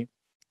charging money.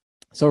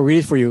 So I'll read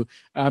it for you.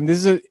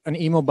 This is an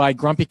email by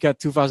Grumpy Cat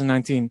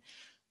 2019.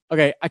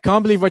 Okay, I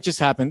can't believe what just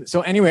happened.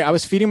 So anyway, I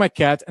was feeding my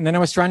cat, and then I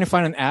was trying to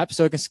find an app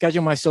so I can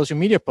schedule my social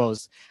media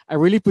posts. I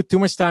really put too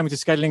much time into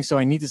scheduling, so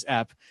I need this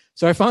app.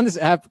 So I found this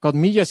app called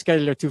Media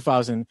Scheduler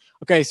 2000.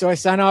 Okay, so I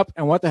sign up,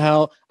 and what the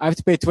hell? I have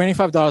to pay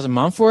 $25 a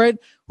month for it?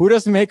 Who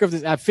does the maker of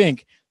this app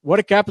think? What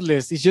a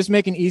capitalist. He's just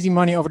making easy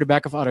money over the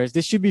back of others.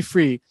 This should be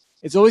free.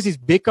 It's always these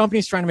big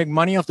companies trying to make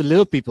money off the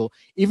little people.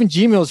 Even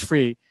Gmail is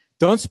free.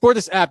 Don't support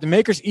this app. The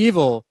maker's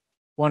evil.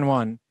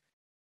 1-1.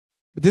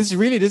 But this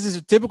is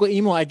a typical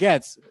email I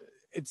get.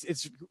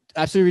 It's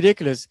absolutely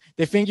ridiculous.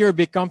 They think you're a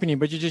big company,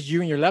 but you're just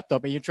you and your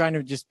laptop, and you're trying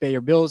to just pay your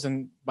bills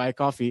and buy a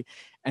coffee.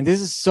 And this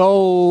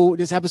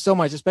happens so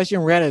much, especially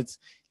on Reddit.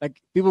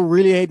 Like, people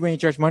really hate when you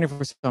charge money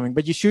for something,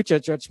 but you should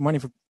charge money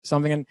for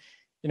something, and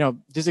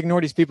just ignore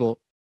these people.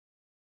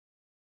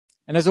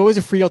 And there's always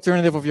a free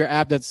alternative of your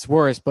app that's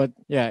worse, but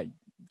yeah,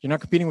 you're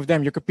not competing with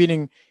them. You're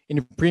competing in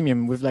the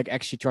premium with like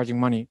actually charging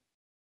money.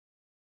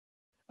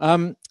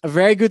 A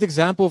very good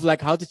example of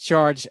like how to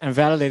charge and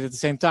validate at the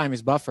same time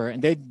is Buffer,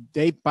 and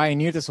they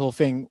pioneered this whole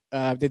thing.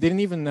 They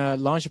didn't even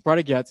launch a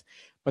product yet,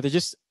 but they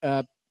just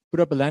put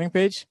up a landing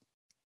page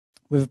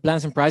with a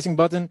plans and pricing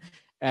button,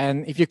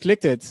 and if you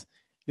clicked it,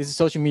 this is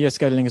social media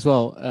scheduling as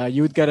well.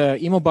 You would get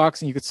an email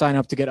box, and you could sign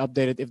up to get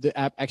updated if the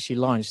app actually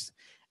launched.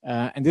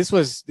 And this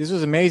was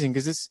amazing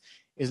because this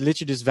is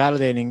literally just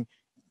validating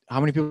how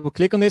many people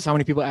click on this, how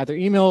many people add their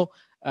email.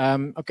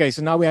 Okay,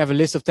 so now we have a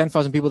list of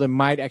 10,000 people that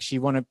might actually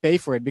want to pay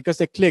for it because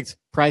they clicked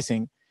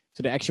pricing,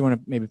 so they actually want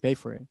to maybe pay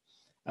for it.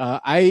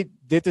 I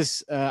did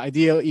this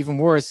idea even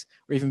worse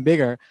or even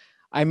bigger.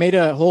 I made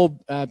a whole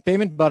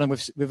payment button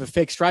with a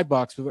fake Stripe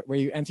box where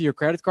you enter your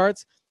credit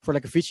cards for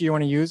like a feature you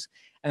want to use,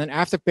 and then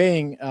after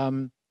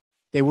paying,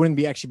 they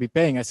wouldn't actually be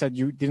paying. I said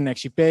you didn't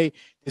actually pay.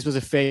 This was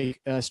a fake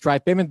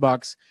Stripe payment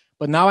box.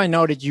 But now I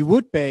know that you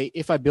would pay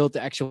if I built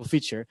the actual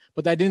feature,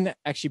 but I didn't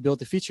actually build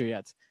the feature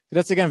yet. So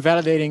that's, again,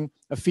 validating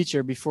a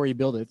feature before you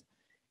build it,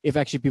 if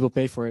actually people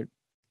pay for it.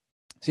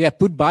 So yeah,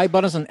 put buy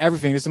buttons on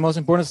everything. This is the most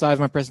important slide of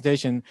my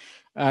presentation.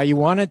 You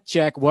want to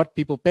check what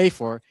people pay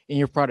for in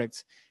your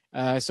product.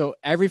 So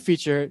every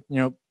feature,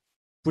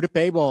 put a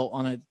paywall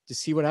on it to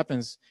see what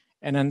happens,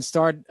 and then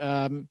start,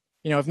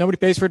 if nobody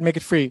pays for it, make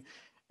it free.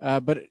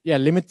 But yeah,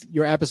 limit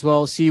your app as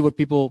well. See what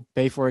people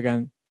pay for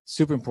again.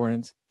 Super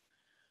important.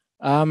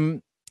 A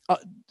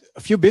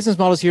few business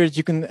models here that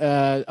you can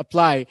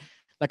apply.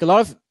 Like a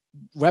lot of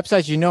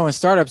websites, and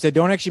startups, they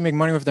don't actually make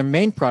money with their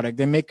main product.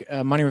 They make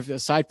money with a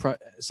side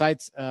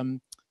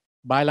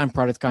byline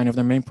product, kind of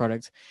their main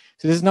product.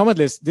 So this is Nomad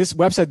List. This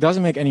website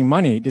doesn't make any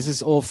money. This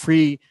is all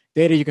free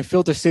data. You can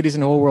filter cities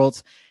in the whole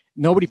world.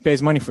 Nobody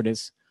pays money for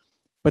this.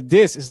 But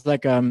this is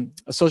like a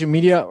social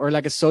media or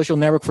like a social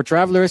network for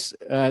travelers,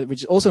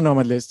 which is also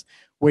Nomad List,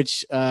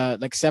 which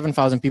like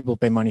 7,000 people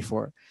pay money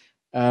for.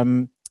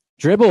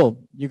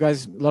 Dribble, you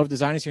guys, a lot of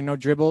designers, you know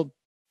Dribble,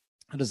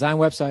 a design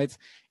website.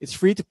 It's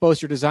free to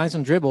post your designs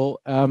on Dribble,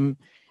 and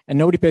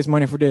nobody pays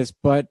money for this.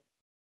 But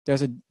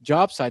there's a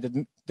job site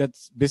that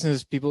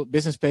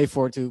business pay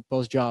for to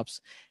post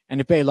jobs, and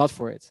they pay a lot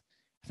for it.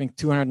 I think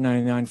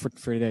 $299 for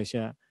 30 days.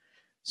 Yeah.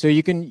 So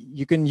you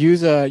can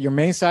use your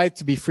main site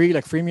to be free,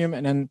 like freemium,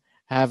 and then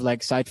have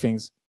like side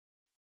things.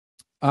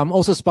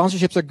 Also,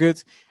 sponsorships are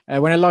good.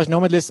 When I launched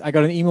Nomad List, I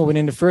got an email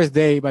within the first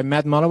day by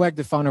Matt Mullenweg,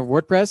 the founder of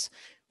WordPress,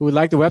 who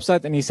liked the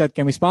website, and he said,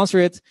 "Can we sponsor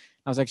it?"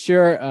 I was like,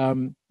 "Sure."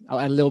 I'll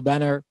add a little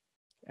banner,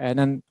 and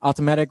then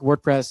automatic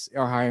WordPress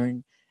are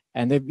hiring,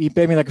 and he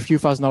paid me like a few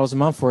 $1,000s a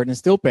month for it, and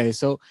still pays.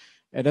 So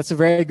that's a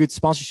very good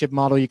sponsorship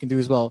model you can do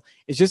as well.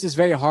 It's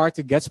very hard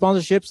to get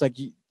sponsorships, like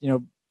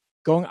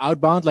going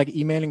outbound, like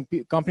emailing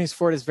companies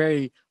for it is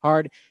very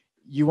hard.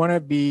 You want to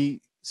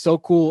be so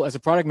cool as a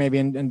product maybe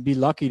and be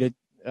lucky that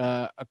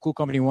a cool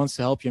company wants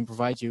to help you and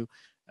provide you,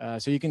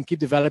 so you can keep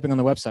developing on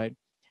the website.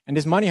 And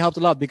this money helped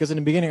a lot because in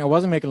the beginning I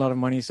wasn't making a lot of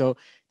money, so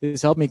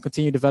this helped me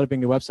continue developing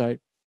the website.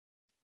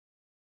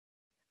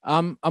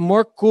 A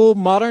more cool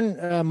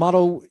modern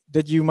model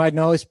that you might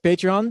know is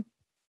Patreon,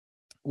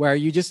 where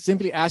you just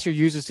simply ask your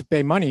users to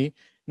pay money,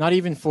 not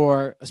even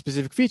for a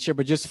specific feature,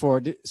 but just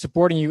for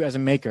supporting you as a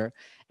maker.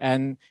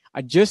 And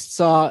I just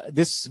saw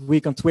this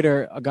week on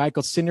Twitter a guy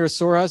called Cinder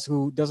Soras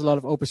who does a lot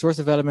of open source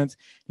development.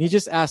 And he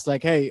just asked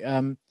like, "Hey,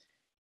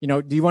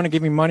 do you want to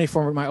give me money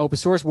for my open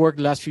source work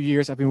the last few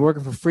years? I've been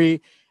working for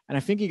free." And I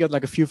think he got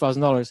like a few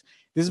 $1,000s.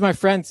 This is my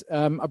friend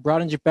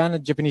abroad in Japan, a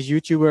Japanese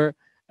YouTuber,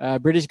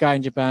 British guy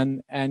in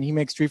Japan, and he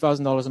makes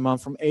 $3,000 a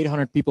month from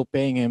 800 people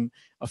paying him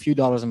a few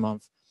dollars a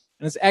month.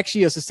 And it's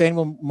actually a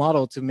sustainable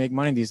model to make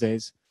money these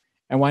days.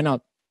 And why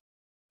not?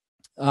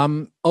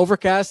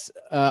 Overcast,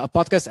 a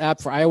podcast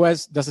app for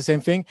iOS, does the same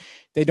thing.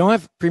 They don't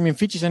have premium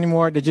features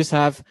anymore. They just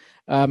have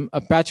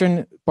a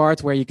patron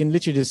part where you can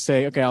literally just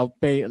say, "Okay, I'll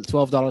pay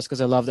 $12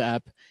 because I love the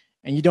app,"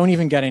 and you don't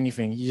even get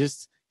anything.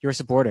 You're a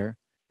supporter.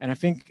 And I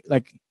think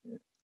like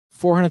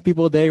 400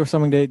 people a day or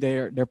something,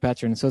 they're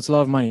patrons. So it's a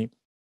lot of money.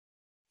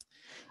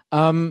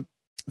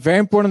 Very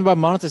important about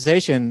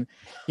monetization.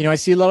 I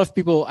see a lot of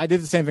people, I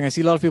did the same thing. I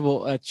see a lot of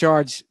people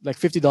charge like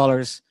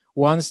 $50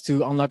 once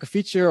to unlock a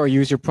feature or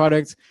use your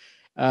product,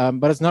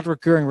 but it's not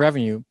recurring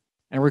revenue.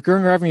 And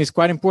recurring revenue is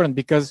quite important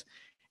because,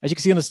 as you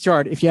can see on this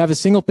chart, if you have a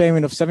single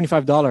payment of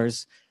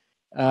 $75,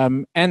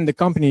 and the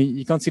company,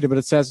 you can't see it, but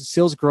it says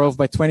sales growth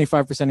by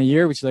 25% a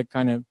year, which is like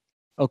kind of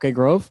okay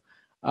growth.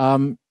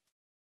 In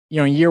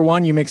year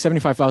one, you make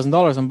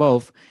 $75,000 on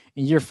both.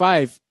 In year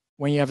 5,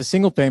 when you have a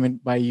single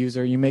payment by a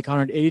user, you make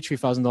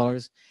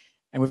 $183,000.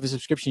 And with a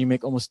subscription, you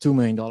make almost $2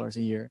 million a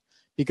year,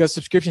 because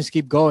subscriptions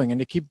keep going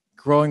and they keep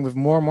growing with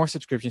more and more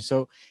subscriptions.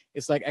 So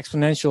it's like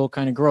exponential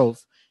kind of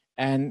growth.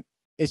 And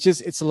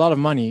it's a lot of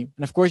money.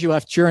 And of course, you'll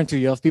have churn too.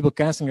 You'll have people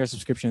canceling their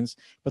subscriptions,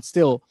 but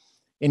still,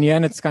 in the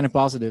end, it's kind of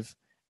positive.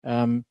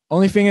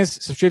 Only thing is,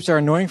 subscriptions are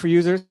annoying for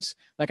users.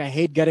 Like, I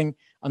hate getting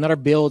another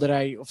bill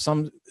of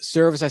some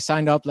service I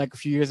signed up like a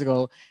few years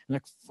ago. And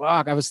like,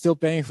 fuck, I was still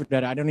paying for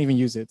that. I don't even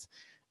use it.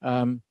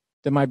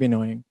 That might be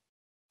annoying.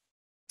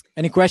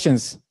 Any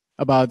questions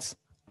about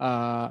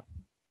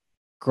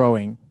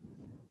growing?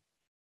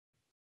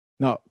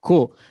 No,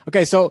 cool.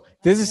 Okay, so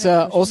this is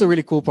also a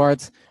really cool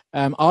part.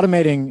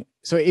 Automating.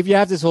 So if you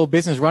have this whole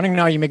business running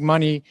now, you make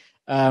money,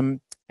 and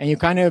you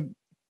kind of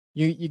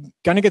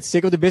get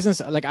sick of the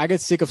business. Like, I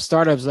get sick of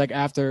startups like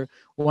after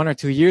 1 or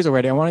 2 years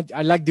already.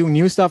 I like doing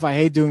new stuff. I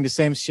hate doing the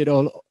same shit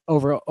all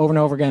over and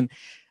over again.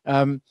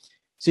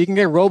 So you can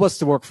get robots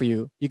to work for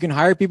you. You can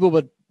hire people,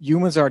 but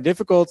humans are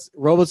difficult.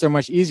 Robots are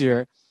much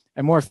easier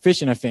and more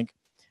efficient, I think.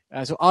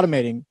 So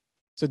automating.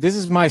 So this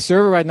is my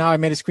server right now. I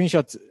made a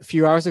screenshot a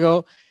few hours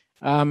ago.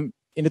 In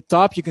the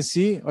top, you can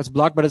see it's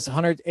blocked, but it's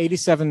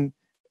 187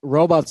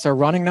 robots are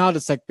running now.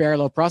 That's like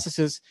parallel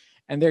processes.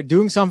 And they're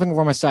doing something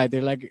for my site.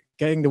 They're like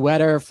getting the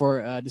weather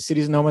for the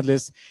city's Nomad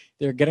List.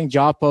 They're getting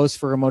job posts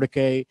for Remote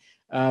K.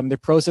 They're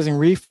processing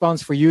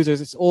refunds for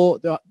users. It's all,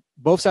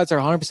 both sites are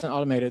 100%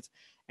 automated.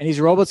 And these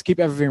robots keep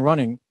everything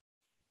running.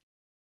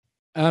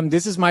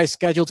 This is my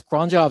scheduled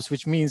cron jobs,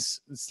 which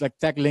means it's like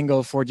tech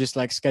lingo for just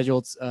like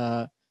scheduled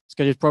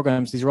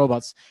programs, these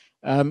robots.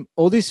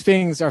 All these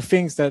things are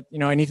things that,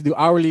 I need to do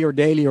hourly or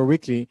daily or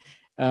weekly.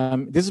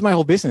 This is my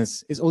whole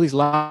business, is all these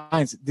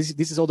lines.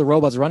 This is all the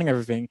robots running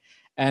everything.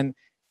 And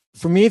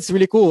for me, it's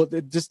really cool.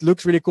 It just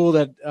looks really cool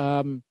that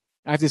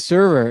I have this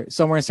server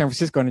somewhere in San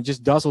Francisco and it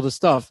just does all the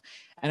stuff.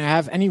 And I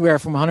have anywhere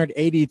from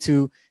 180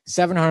 to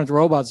 700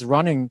 robots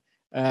running,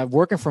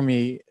 working for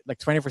me like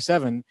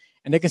 24/7.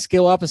 And they can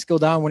scale up and scale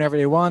down whenever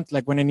they want.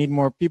 Like when they need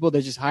more people,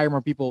 they just hire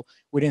more people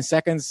within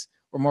seconds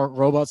or more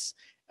robots.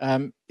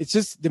 It's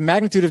just the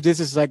magnitude of this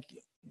is like,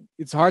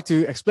 it's hard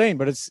to explain,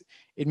 but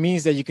it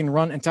means that you can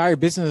run entire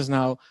businesses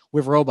now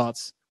with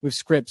robots, with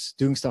scripts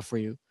doing stuff for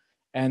you.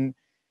 And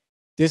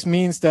this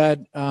means that,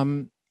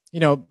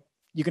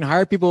 you can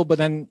hire people, but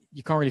then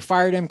you can't really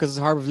fire them because it's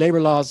hard with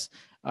labor laws.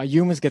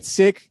 Humans get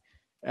sick,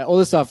 all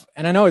this stuff.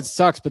 And I know it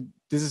sucks, but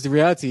this is the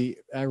reality.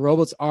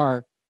 Robots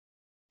are,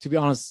 to be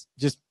honest,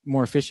 just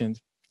more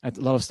efficient at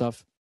a lot of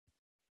stuff.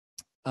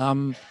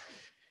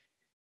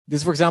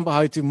 This, for example,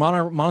 how to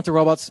monitor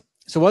robots.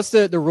 So what's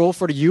the role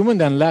for the human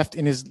then left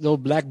in this little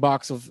black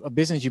box of a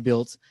business you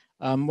built?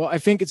 Well, I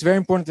think it's very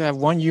important to have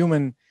one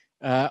human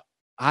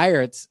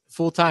hired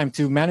full-time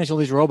to manage all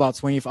these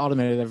robots when you've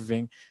automated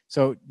everything.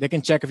 So they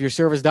can check if your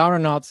server's down or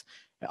not.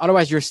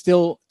 Otherwise, you're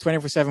still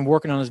 24/7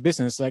 working on this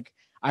business. Like,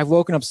 I've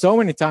woken up so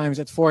many times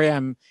at 4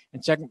 a.m.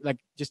 and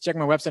just check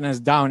my website and it's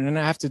down. And then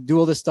I have to do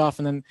all this stuff.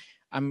 And then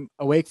I'm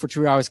awake for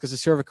 3 hours because the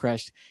server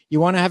crashed. You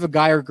want to have a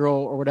guy or girl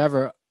or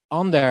whatever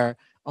on there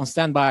on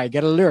standby,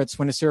 get alerts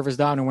when the server's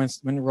down and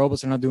when the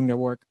robots are not doing their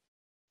work.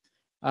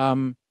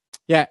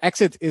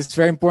 Exit is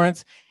very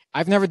important.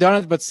 I've never done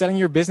it, but selling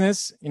your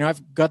business,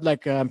 I've got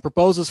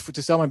proposals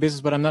to sell my business,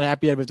 but I'm not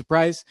happy yet with the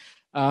price.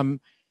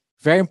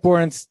 Very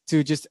important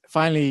to just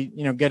finally,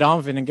 get on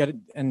with it and get it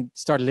and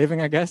start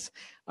living, I guess.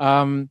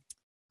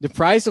 The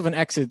price of an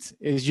exit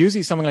is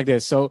usually something like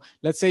this. So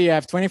let's say you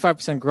have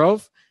 25%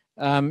 growth.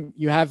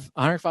 You have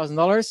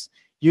 $100,000.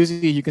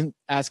 Usually you can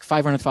ask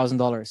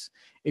 $500,000.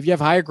 If you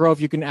have higher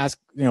growth, you can ask,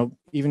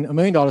 even $1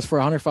 million for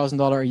a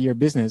 $100,000 a year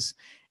business.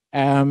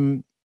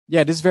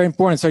 This is very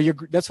important. So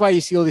that's why you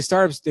see all these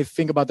startups, they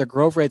think about their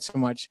growth rate so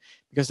much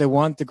because they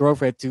want the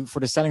growth rate for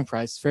the selling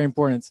price. It's very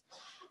important.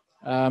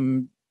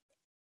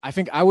 I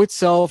think I would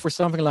sell for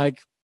something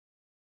like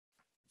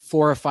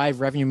 4 or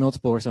 5 revenue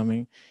multiple or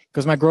something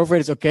because my growth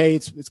rate is okay.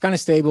 It's kind of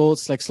stable.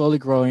 It's like slowly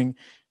growing.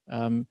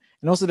 And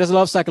also there's a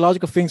lot of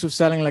psychological things with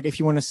selling. Like if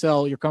you want to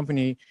sell your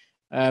company,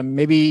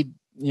 maybe,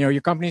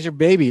 your company is your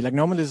baby. Like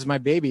Nomad List is my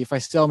baby. If I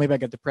sell, maybe I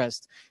get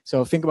depressed.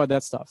 So think about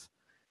that stuff.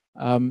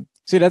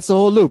 So that's the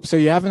whole loop. So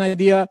you have an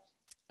idea,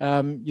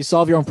 you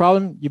solve your own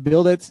problem, you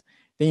build it,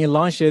 then you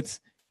launch it,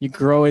 you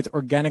grow it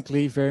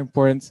organically. Very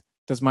important.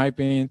 That's my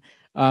opinion.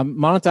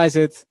 Monetize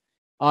it,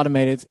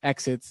 automate it,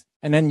 exit,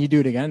 and then you do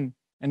it again.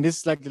 And this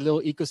is like the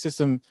little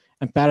ecosystem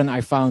and pattern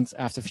I found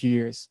after a few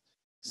years.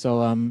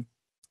 So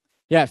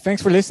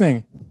thanks for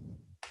listening.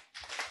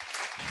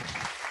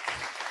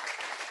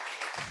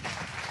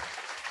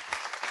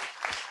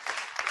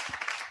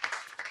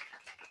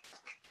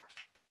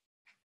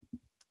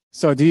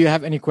 So do you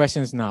have any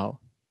questions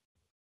now?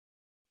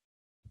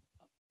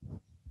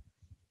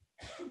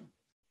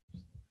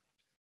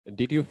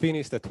 Did you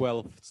finish the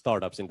 12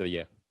 startups in the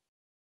year?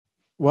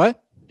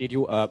 What? Did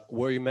you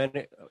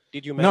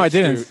did you manage? No, I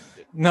didn't.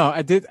 No,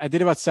 I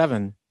did about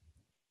 7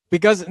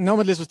 because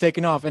Nomad List was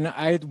taken off, and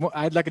I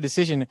had like a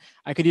decision.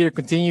 I could either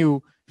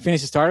finish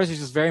the startups, which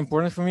was very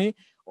important for me,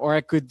 or I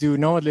could do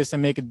Nomad List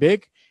and make it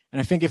big. And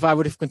I think if I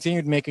would have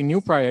continued making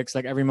new projects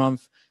like every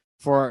month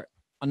for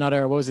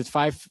another, what was it,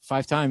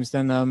 five times,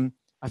 then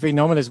I think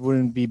Nomad List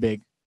wouldn't be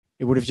big.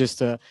 It would have just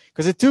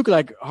because it took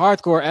like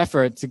hardcore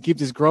effort to keep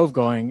this growth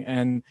going,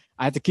 and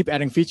I had to keep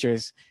adding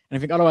features. And I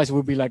think otherwise it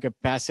would be like a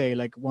passe,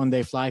 like one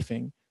day fly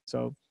thing.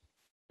 So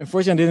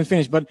unfortunately I didn't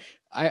finish, but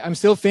I'm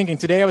still thinking.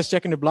 Today I was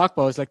checking the blog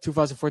post like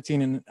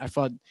 2014, and I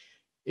thought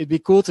it'd be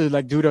cool to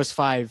like do those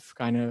 5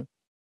 kind of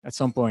at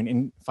some point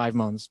in 5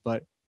 months.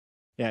 But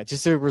yeah,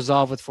 just to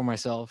resolve it for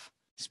myself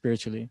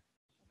spiritually.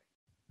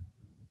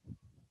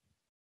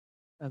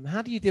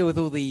 How do you deal with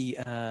all the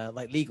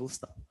like legal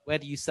stuff? Where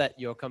do you set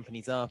your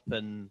companies up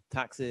and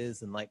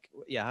taxes and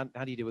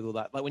how do you deal with all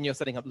that? Like when you're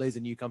setting up loads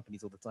of new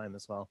companies all the time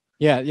as well.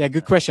 Yeah,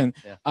 good question.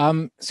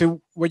 Yeah.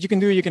 So what you can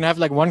do, you can have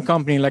like one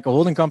company, like a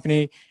holding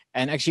company,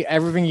 and actually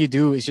everything you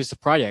do is just a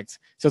project.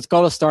 So it's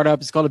called a startup,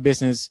 it's called a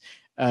business,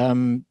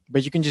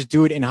 but you can just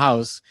do it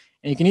in-house,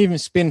 and you can even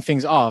spin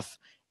things off.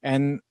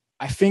 And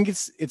I think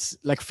it's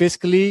like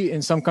fiscally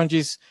in some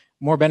countries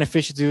more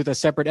beneficial to do it as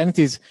separate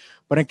entities.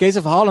 But in case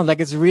of Holland, like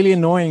it's really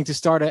annoying to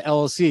start an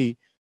LLC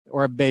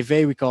or a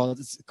BV, we call it.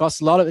 It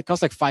costs like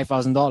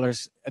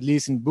 $5,000 at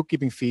least in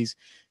bookkeeping fees.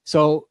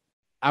 So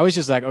I was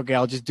just like, okay,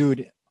 I'll just do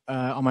it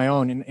on my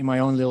own in my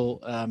own little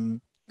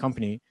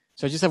company.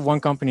 So I just have one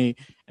company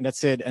and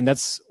that's it. And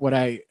that's what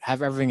I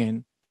have everything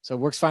in. So it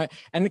works fine.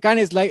 And it kind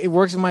of is like, it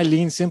works with my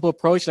lean, simple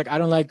approach. Like I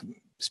don't like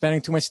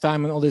spending too much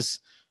time on all this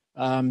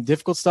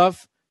difficult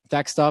stuff,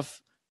 tax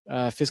stuff.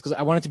 Fiscal,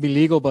 I want it to be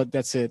legal, but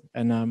that's it.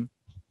 And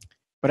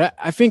but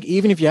I think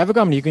even if you have a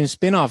company, you can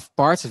spin off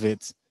parts of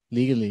it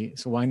legally.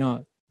 So why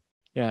not?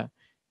 Yeah.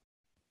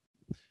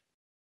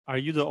 Are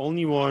you the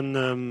only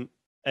one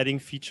adding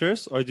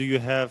features, or do you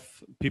have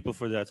people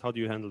for that? How do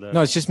you handle that?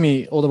 No, it's just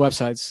me. All the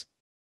websites,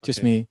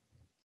 just me.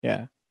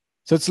 Yeah.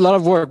 So it's a lot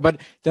of work, but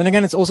then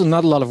again, it's also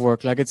not a lot of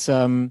work. Like it's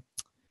a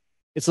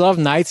lot of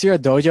nights here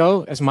at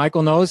Dojo, as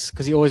Michael knows,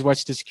 because he always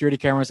watches the security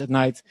cameras at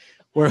night.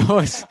 We're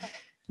always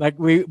like,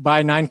 we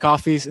buy 9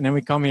 coffees and then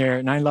we come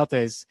here, 9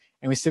 lattes,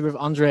 and we sit with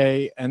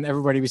Andre and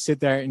everybody. We sit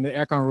there in the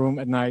aircon room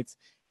at night,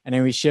 and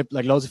then we ship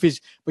like loads of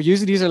features. But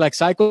usually these are like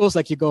cycles.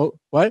 Like you go,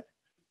 what?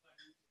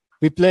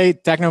 We play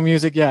techno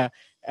music, yeah,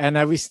 and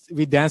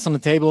we dance on the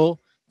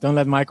table. Don't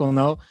let Michael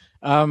know.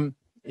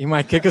 He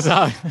might kick us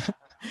out.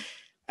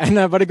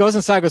 And but it goes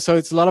in cycles, so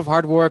it's a lot of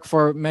hard work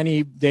for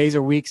many days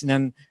or weeks, and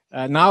then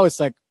now it's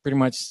like pretty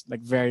much like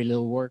very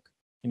little work,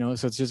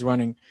 so it's just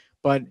running.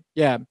 But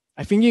yeah,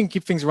 I think you can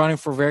keep things running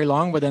for very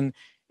long, but then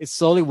it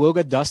slowly will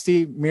get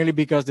dusty merely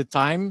because the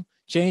time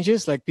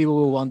changes. Like people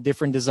will want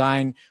different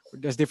design,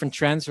 there's different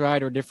trends,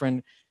 right? Or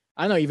different,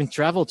 I don't know, even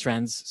travel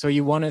trends. So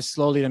you want to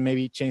slowly then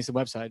maybe change the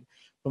website.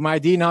 But my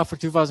idea now for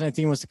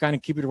 2018 was to kind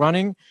of keep it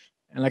running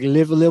and like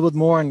live a little bit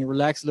more and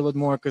relax a little bit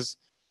more, because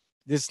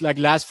this like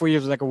last 4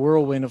 years was like a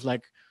whirlwind of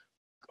like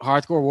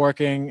hardcore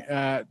working,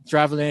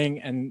 traveling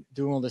and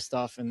doing all this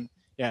stuff. And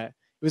yeah,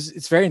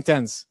 it's very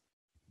intense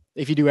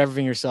if you do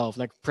everything yourself,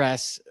 like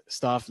press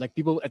stuff, like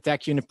people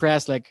attack you in the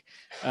press, like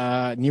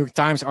New York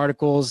Times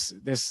articles.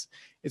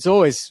 It's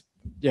always,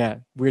 yeah,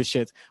 weird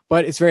shit,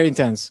 but it's very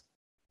intense.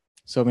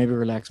 So maybe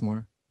relax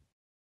more.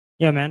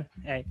 Yeah, man.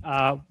 Hey,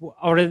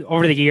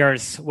 over the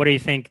years, what do you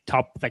think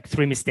top like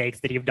 3 mistakes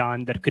that you've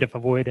done that could have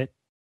avoided?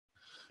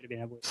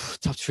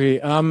 Top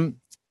 3.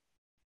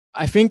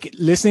 I think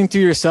listening to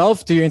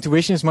yourself, to your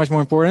intuition, is much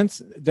more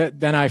important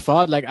than I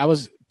thought. Like I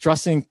was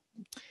trusting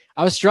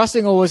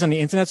always on the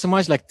internet so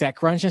much, like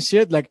TechCrunch and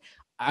shit. Like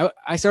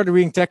I started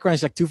reading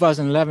TechCrunch like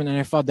 2011, and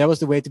I thought that was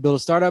the way to build a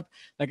startup.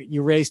 Like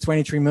you raise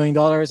 $23 million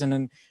and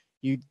then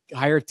you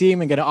hire a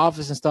team and get an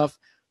office and stuff.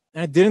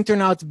 And it didn't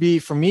turn out to be,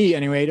 for me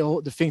anyway,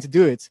 the thing to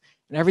do it.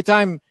 And every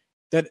time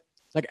that,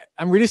 like,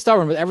 I'm really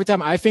stubborn, but every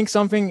time I think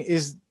something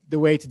is the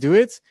way to do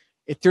it,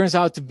 it turns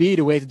out to be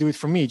the way to do it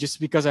for me, just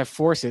because I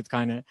force it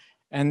kind of.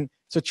 And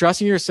so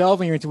trusting yourself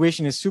and your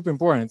intuition is super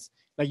important.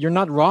 Like you're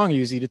not wrong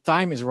usually. The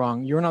time is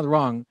wrong. You're not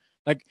wrong.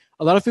 Like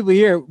a lot of people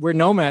here, we're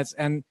nomads,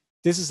 and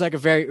this is like a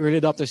very early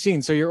adopter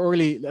scene. So you're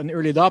an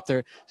early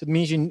adopter. So it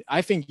means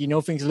I think you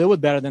know things a little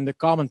bit better than the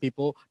common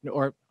people,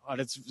 or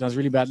that sounds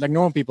really bad, like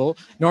normal people,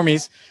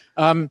 normies.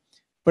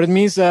 But it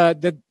means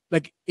that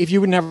like if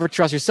you would never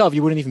trust yourself,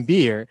 you wouldn't even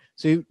be here.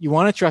 So you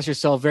want to trust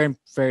yourself. Very,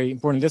 very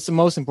important. That's the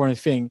most important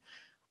thing.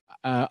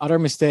 Other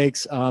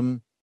mistakes.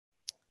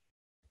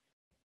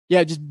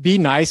 Yeah, just be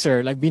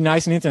nicer. Like be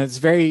nice on the internet. It's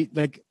very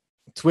like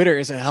Twitter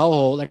is a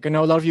hellhole. Like I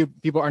know a lot of you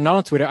people are not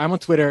on Twitter. I'm on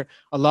Twitter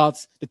a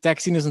lot. The tech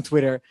scene is on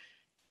Twitter.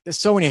 There's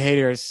so many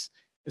haters,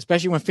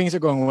 especially when things are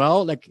going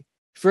well. Like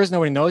first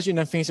nobody knows you, and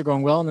then things are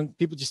going well, and then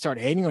people just start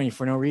hating on you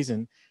for no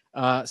reason.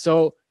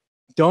 So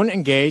don't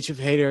engage with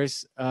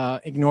haters.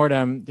 Ignore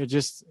them. They're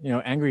just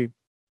angry.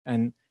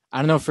 And I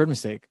don't know, third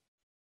mistake.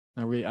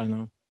 I don't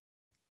know.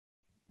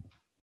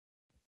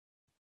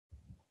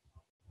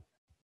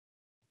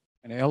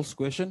 Any else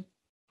question?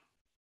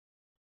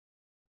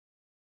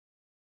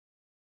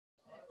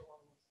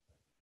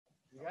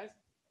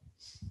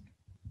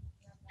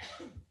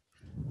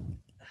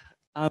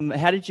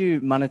 How did you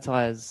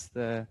monetize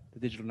the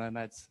digital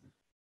nomads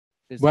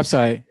business?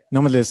 Website,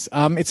 Nomad List.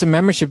 It's a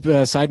membership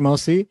site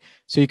mostly,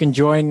 so you can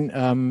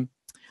join.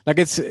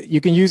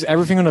 You can use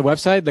everything on the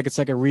website. Like it's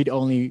like a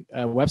read-only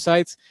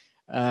website.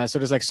 So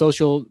there's like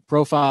social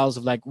profiles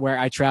of like where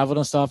I traveled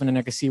and stuff, and then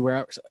I can see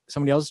where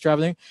somebody else is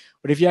traveling.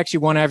 But if you actually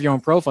want to have your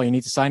own profile, you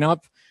need to sign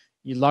up.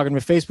 You log in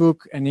with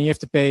Facebook, and then you have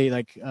to pay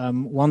like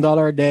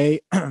 $1 a day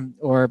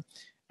or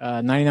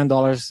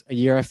 $99 a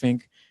year, I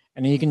think.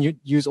 And then you can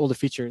use all the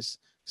features.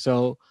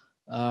 So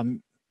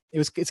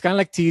it's kind of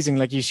like teasing.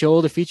 Like you show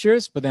all the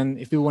features, but then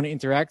if people want to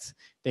interact,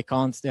 they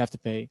can't. They have to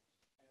pay.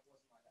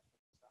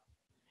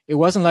 It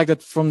wasn't like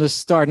that from the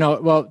start. No,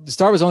 well, the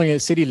start was only a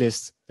city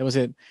list. That was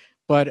it.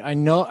 But I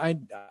know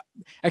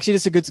actually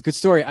it's a good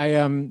story.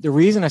 The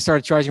reason I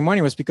started charging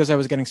money was because I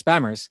was getting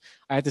spammers.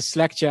 I had the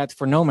Slack chat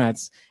for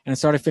nomads, and it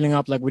started filling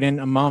up. Like within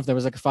a month, there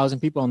was like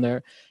 1,000 people on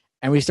there.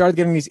 And we started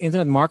getting these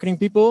internet marketing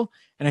people.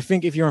 And I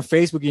think if you're on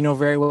Facebook, you know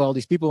very well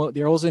these people.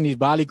 They're also in these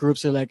Bali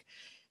groups. They're like,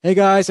 hey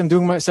guys,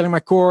 I'm selling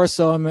my course,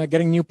 so I'm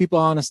getting new people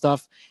on and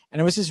stuff.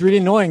 And it was just really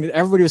annoying that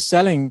everybody was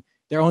selling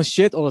their own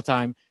shit all the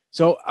time.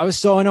 So I was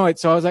so annoyed.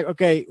 So I was like,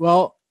 okay,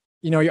 well,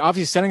 you're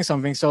obviously selling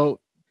something, so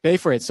pay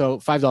for it. So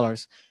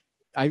 $5.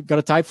 I got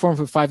a type form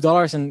for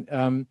 $5, and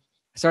I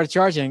started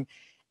charging.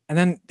 And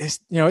then it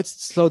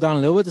slowed down a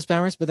little bit, the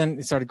spammers, but then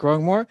it started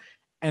growing more.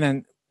 And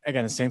then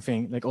again, the same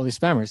thing, like all these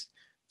spammers.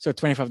 So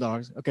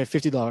 $25, okay,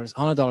 $50,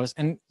 $100,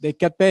 and they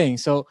kept paying.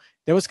 So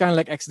that was kind of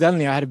like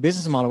accidentally, I had a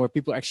business model where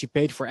people actually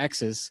paid for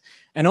access,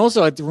 and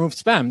also it removed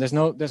spam.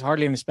 There's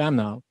hardly any spam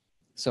now.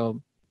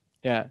 So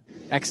yeah,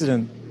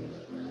 accident.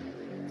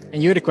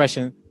 And you had a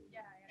question.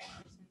 Yeah.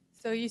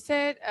 So you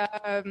said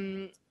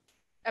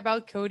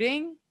about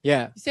coding.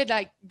 Yeah. You said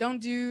like don't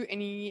do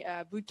any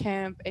boot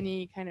camp,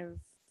 any kind of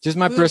just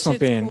my personal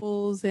opinion.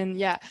 Schools, and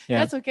yeah,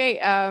 that's okay.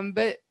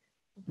 But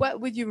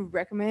what would you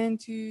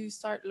recommend to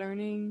start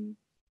learning?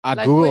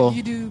 Like Google. What,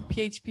 you do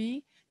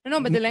PHP? No,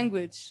 but the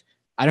language.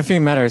 I don't think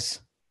it matters.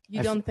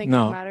 You don't think it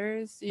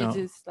matters? You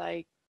just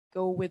like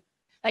go with,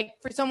 like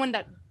for someone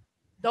that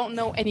don't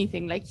know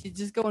anything, like you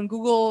just go on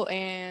Google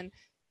and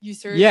you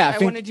search, I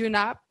want to do an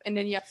app, and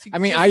then you have to. I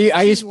mean, I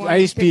use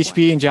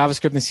PHP and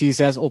JavaScript and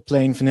CSS, all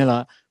plain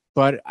vanilla.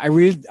 But I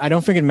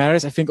don't think it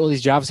matters. I think all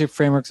these JavaScript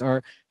frameworks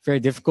are very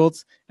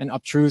difficult and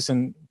obtruse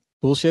and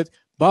bullshit.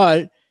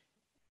 But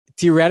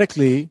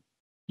theoretically,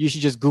 you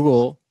should just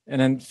Google and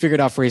then figure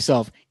it out for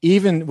yourself.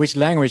 Even which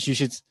language you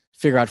should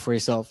figure out for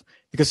yourself,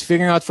 because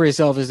figuring out for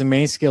yourself is the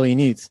main skill you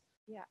need.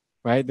 Yeah.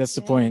 Right. That's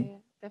the point. Yeah,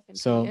 definitely.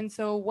 So, and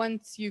so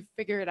once you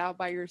figure it out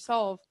by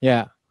yourself,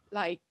 yeah,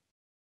 like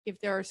if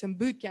there are some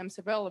boot camps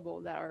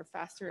available that are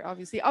faster,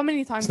 obviously. How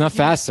many times? It's not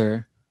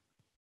faster.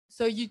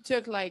 So you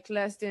took like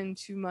less than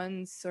 2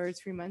 months or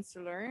 3 months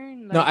to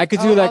learn? Like, no, I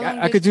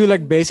could do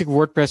like basic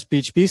WordPress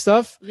PHP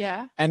stuff.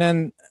 Yeah. And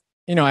then,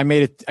 you know, I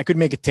could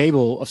make a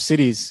table of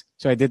cities.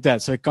 So I did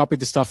that. So I copied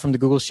the stuff from the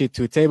Google Sheet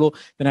to a table.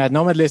 Then I had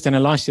Nomad List and I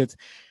launched it.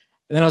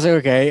 And then I was like,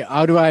 okay,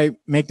 how do I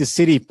make the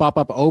city pop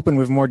up open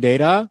with more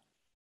data?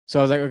 So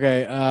I was like,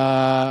 okay,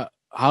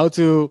 how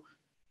to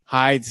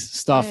hide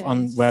stuff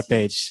on web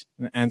page,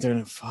 and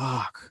enter.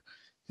 Fuck,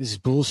 this is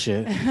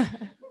bullshit.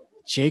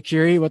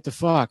 jQuery, what the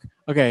fuck?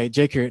 Okay,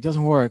 jQuery, it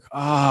doesn't work.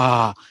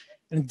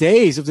 And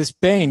days of this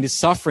pain, this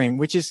suffering,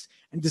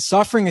 and the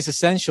suffering is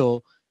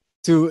essential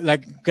to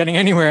like getting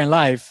anywhere in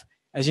life,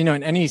 as you know,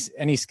 in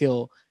any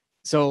skill.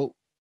 So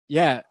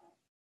yeah,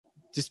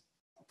 just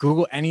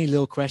Google any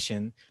little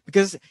question,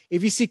 because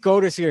if you see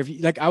coders here,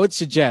 I would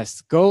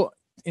suggest go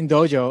in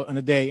Dojo on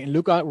a day and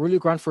look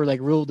around for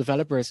like real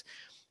developers,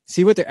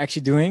 see what they're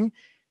actually doing.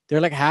 They're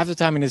like half the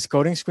time in this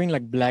coding screen,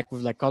 like black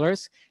with like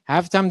colors.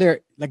 Half the time they're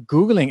like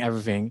Googling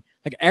everything.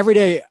 Like every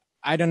day,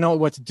 I don't know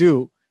what to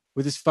do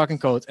with this fucking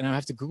code, and I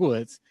have to Google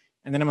it.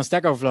 And then I'm on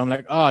Stack Overflow. I'm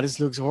like, oh,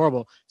 this looks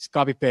horrible. Just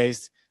copy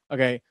paste.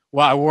 Okay,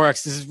 wow, it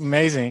works. This is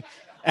amazing.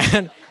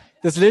 And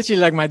that's literally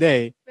like my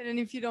day. But then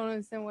if you don't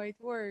understand why it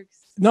works,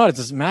 no, it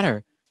doesn't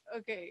matter.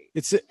 Okay.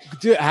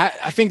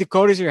 I think the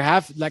coders here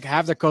have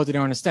the code they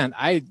don't understand.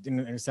 I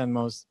didn't understand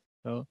most.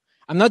 So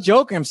I'm not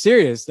joking. I'm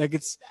serious. Like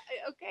it's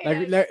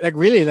okay. Like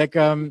really like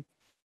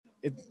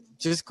it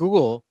just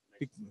Google.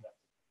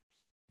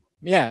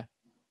 Yeah.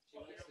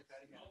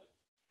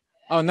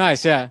 Oh,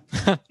 nice. Yeah.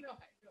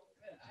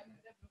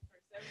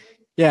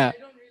 Yeah.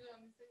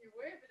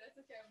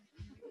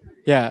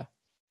 Yeah.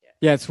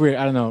 Yeah. It's weird.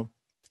 I don't know.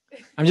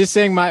 I'm just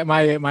saying my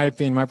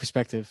opinion, my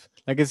perspective.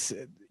 Like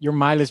your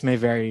my list may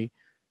vary.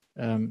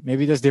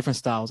 Maybe there's different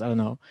styles. I don't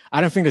know.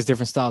 I don't think there's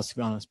different styles, to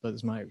be honest, but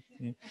it's my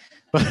opinion.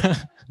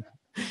 But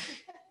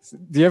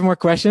do you have more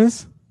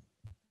questions?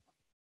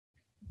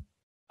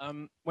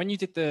 When you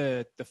did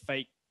the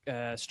fake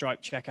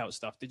Stripe checkout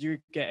stuff, did you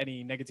get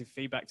any negative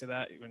feedback to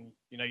that when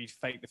you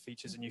fake the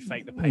features and you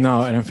fake the payments?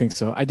 No, I don't think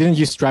so. I didn't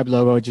use Stripe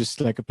logo,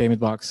 just like a payment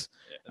box.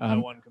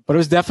 But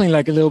it was definitely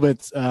like a little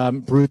bit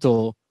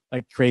brutal,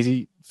 like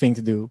crazy thing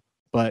to do.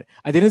 But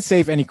I didn't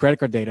save any credit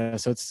card data,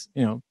 so it's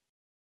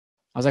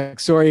I was like,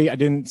 sorry,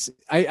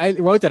 I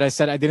wrote that. I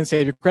said, I didn't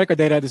save your credit card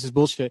data. This is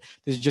bullshit.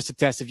 This is just a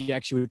test if you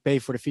actually would pay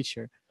for the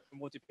feature. And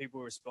what did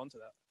people respond to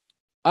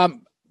that?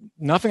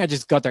 Nothing. I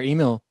just got their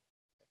email.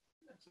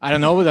 I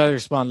don't know what I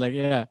respond. Like,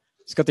 yeah,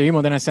 just got their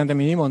email. Then I sent them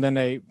an email and then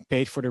they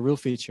paid for the real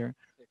feature.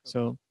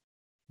 So,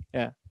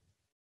 yeah.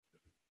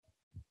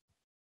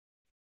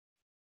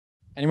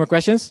 Any more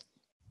questions?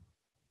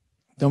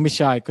 Don't be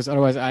shy, because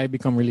otherwise I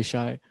become really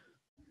shy.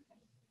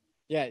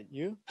 Yeah,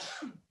 you?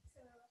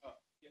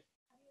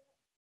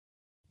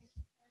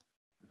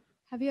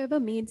 Have you ever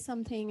made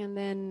something and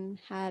then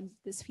had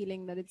this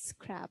feeling that it's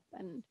crap?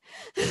 And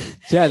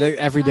yeah,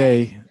 every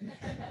day.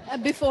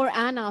 Before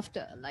and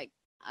after,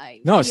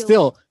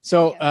 still.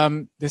 So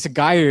there's a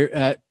guy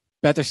here,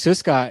 Pieter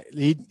Suska.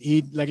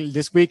 He like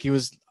this week he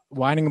was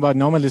whining about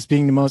Nomad List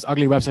being the most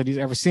ugly website he's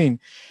ever seen,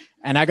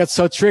 and I got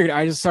so triggered.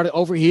 I just started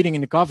overheating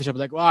in the coffee shop.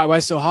 Like, wow, why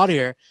is it so hot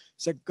here?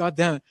 It's like, God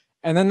damn it.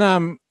 And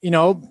then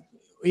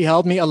he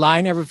helped me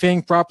align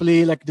everything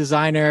properly, like a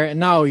designer. And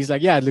now he's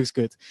like, yeah, it looks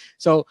good.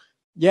 So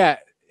yeah,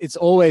 it's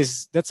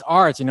always, that's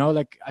art,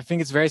 like I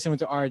think it's very similar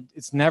to art.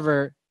 It's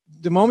never,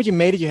 the moment you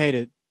made it, you hate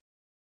it.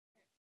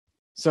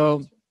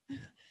 So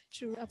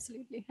true,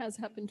 absolutely. Has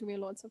happened to me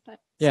lots of times.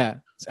 Yeah,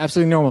 it's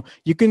absolutely normal.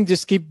 You can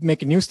just keep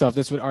making new stuff.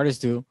 That's what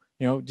artists do,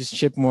 just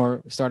ship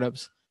more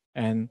startups.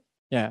 And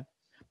yeah.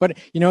 But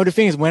the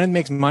thing is, when it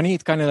makes money,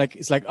 it's kind of like,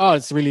 it's like, oh,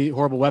 it's a really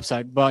horrible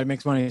website, but it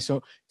makes money.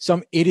 So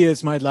some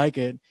idiots might like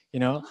it, you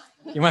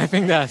might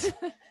think that.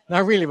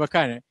 Not really, but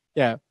kind of,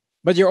 yeah.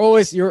 But you're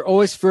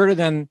always further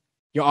than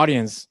your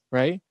audience,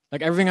 right?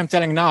 Like everything I'm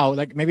telling now,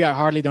 like maybe I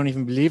hardly don't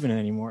even believe in it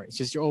anymore. It's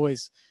just you're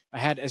always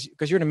ahead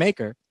because you're the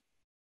maker.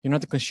 You're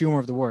not the consumer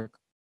of the work.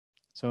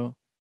 So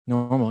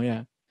normal,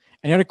 yeah.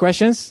 Any other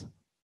questions?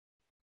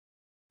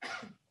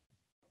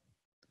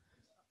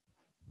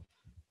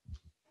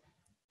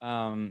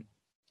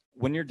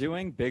 When you're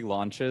doing big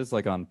launches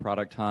like on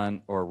Product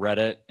Hunt or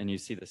Reddit and you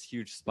see this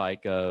huge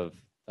spike of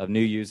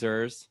new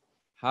users,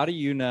 how do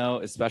you know,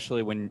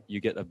 especially when you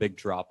get a big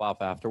drop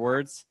off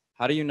afterwards,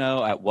 how do you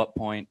know at what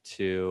point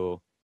to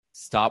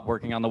stop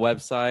working on the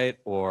website,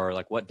 or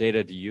like what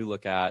data do you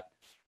look at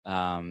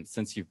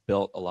since you've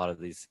built a lot of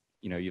these,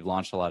 you've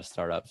launched a lot of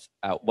startups?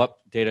 What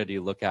data do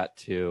you look at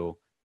to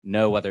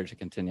know whether to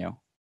continue?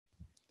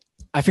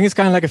 I think it's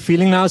kind of like a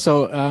feeling now.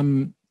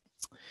 So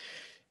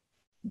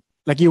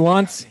like you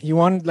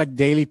want like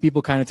daily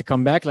people kind of to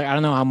come back. Like, I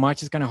don't know how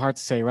much, it's kind of hard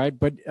to say, right?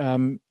 But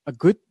a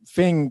good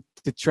thing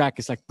to track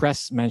is like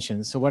press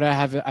mentions. So what I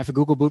have a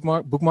Google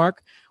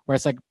bookmark where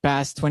it's like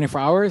past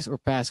 24 hours or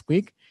past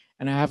week,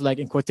 and I have like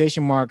in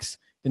quotation marks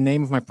the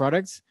name of my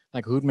products,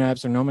 like Hood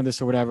Maps or Nomad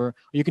List or whatever.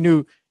 You can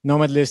do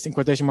Nomad List in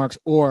quotation marks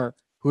or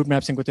Hood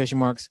Maps in quotation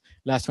marks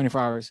last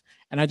 24 hours.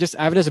 And I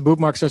have it as a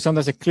bookmark, so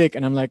sometimes I click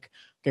and I'm like,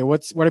 okay,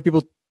 what are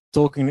people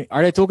talking?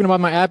 Are they talking about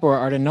my app or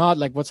are they not?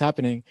 Like, what's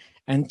happening?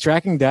 And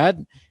tracking that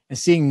and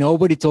seeing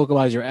nobody talk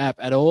about your app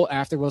at all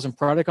after it was on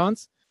product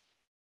hunts,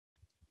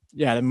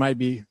 yeah, that might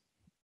be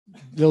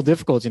a little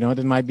difficult,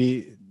 that might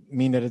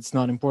mean that it's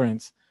not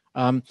important.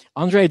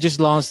 Andre just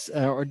launched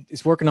or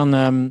is working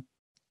on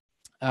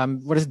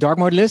what is dark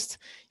mode list?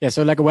 Yeah,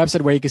 so like a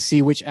website where you can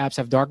see which apps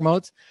have dark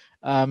mode,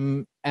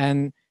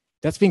 and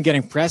that's been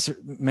getting press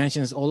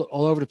mentions all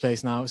over the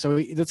place now. So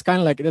that's kind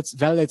of like that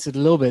validates it a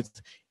little bit.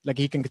 Like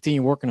he can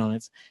continue working on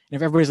it. And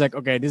if everybody's like,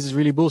 okay, this is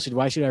really bullshit,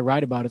 why should I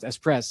write about it as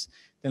press?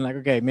 Then like,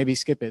 okay, maybe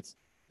skip it.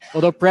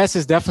 Although press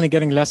is definitely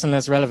getting less and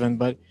less relevant,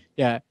 but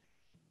yeah,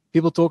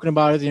 people talking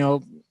about it,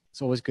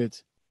 it's always good.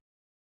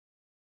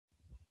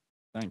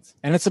 Thanks.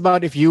 And it's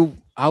about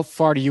how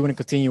far do you want to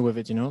continue with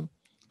it,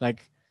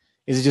 Like,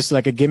 is it just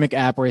like a gimmick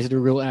app or is it a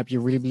real app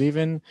you really believe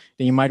in?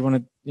 Then you might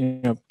want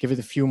to, give it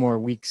a few more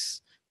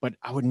weeks, but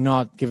I would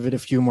not give it a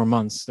few more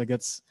months. Like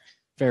that's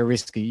very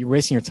risky. You're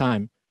wasting your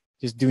time.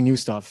 Just do new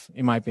stuff,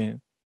 in my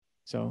opinion.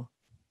 So,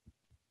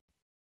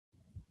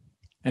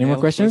 any more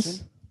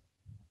questions?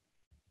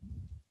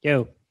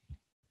 Yo,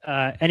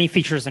 any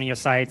features on your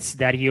sites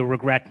that you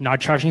regret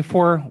not charging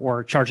for,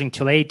 or charging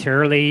too late, too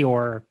early,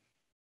 or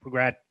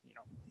regret?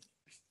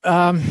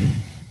 I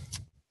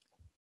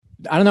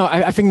don't know.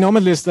 I think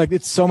Nomad List, like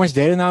it's so much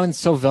data now and it's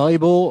so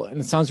valuable,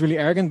 and it sounds really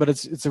arrogant, but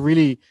it's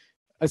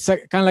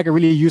like, kind of like a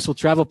really useful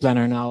travel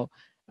planner now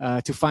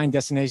to find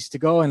destinations to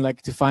go and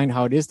like to find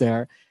how it is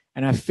there.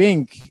 And I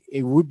think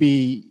it would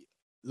be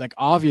like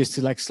obvious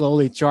to like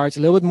slowly charge a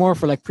little bit more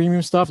for like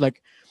premium stuff,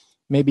 like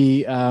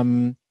maybe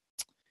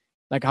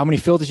like how many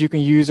filters you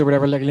can use or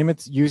whatever, like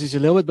limit usage a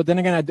little bit. But then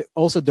again, I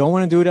also don't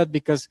want to do that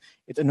because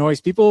it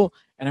annoys people,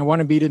 and I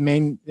want to be the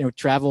main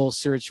travel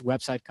search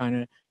website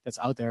kind of that's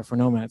out there for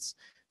nomads.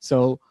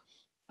 So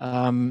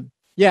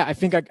yeah, I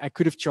think I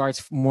could have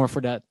charged more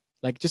for that.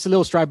 Like just a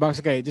little Stripe box.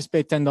 Okay, just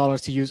pay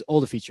 $10 to use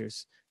all the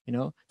features.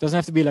 It doesn't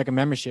have to be like a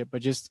membership,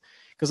 but just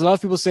because a lot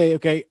of people say,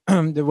 okay,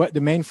 the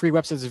main free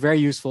website is very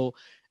useful.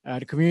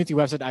 The community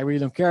website I really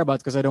don't care about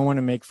because I don't want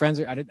to make friends.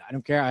 I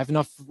don't care. I have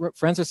enough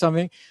friends or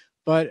something.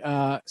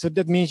 But so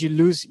that means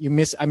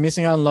I'm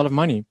missing out on a lot of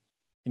money,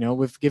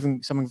 with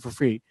giving something for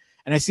free.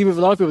 And I see with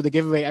a lot of people, they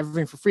give away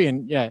everything for free.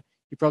 And yeah,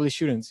 you probably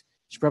shouldn't.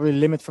 You should probably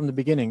limit from the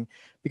beginning,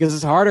 because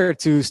it's harder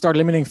to start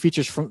limiting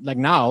features from like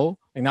now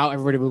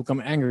everybody will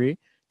become angry,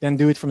 than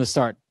do it from the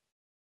start.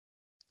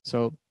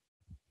 So.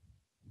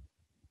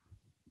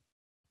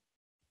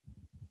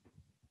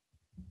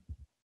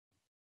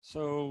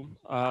 So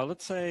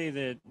let's say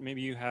that maybe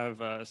you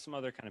have some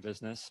other kind of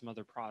business, some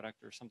other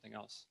product or something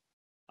else,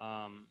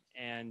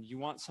 and you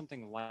want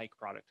something like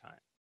Product Hunt,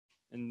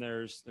 and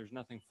there's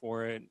nothing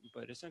for it,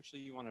 but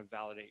essentially you want to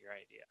validate your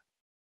idea.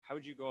 How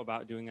would you go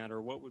about doing that,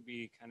 or what would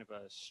be kind of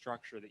a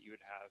structure that you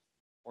would have,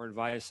 or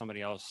advise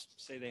somebody else?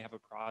 Say they have a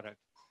product,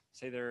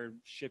 say they're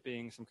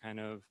shipping some kind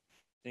of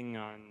thing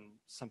on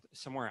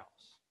somewhere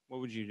else.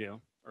 What would you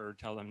do or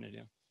tell them to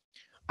do?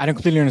 I don't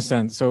completely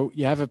understand. So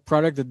you have a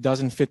product that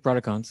doesn't fit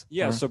Product Hunt?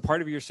 Yeah. Or? So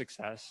part of your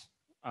success,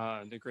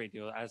 the great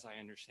deal, as I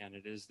understand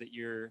it, is that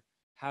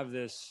have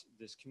this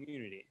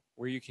community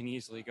where you can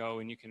easily go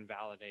and you can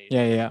validate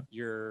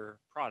your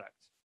product.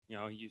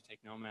 You take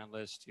Nomad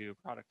List to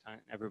Product Hunt,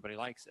 everybody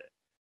likes it.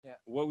 Yeah.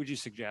 What would you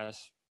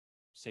suggest?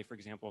 Say, for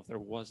example, if there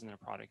wasn't a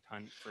Product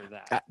Hunt for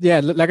that. Yeah,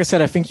 like I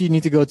said, I think you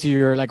need to go to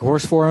your like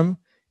horse forum,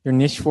 your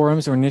niche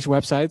forums or niche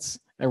websites.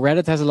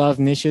 Reddit has a lot of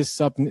niches,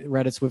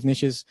 subreddits with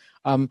niches.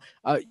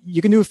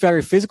 You can do a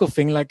very physical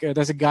thing. Like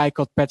there's a guy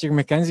called Patrick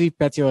McKenzie,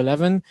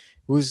 Patio11,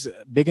 who's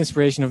a big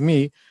inspiration of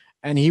me.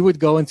 And he would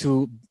go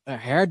into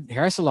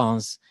hair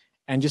salons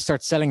and just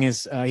start selling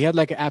his, he had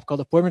like an app called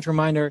Appointment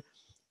Reminder,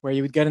 where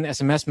you would get an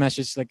SMS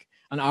message like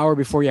an hour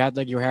before you had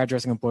like your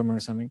hairdressing appointment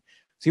or something.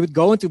 So he would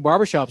go into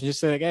barbershops and just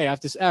say like, hey, I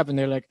have this app. And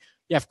they're like,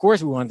 yeah, of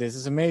course we want this.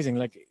 It's amazing.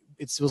 Like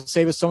it will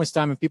save us so much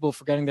time and people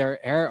forgetting their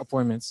hair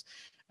appointments.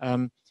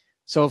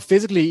 So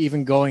physically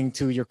even going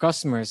to your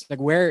customers, like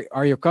where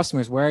are your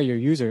customers? Where are your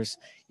users?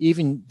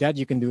 Even that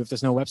you can do if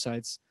there's no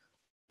websites,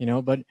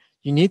 but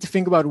you need to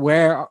think about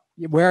where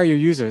are your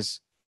users?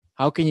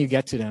 How can you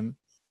get to them?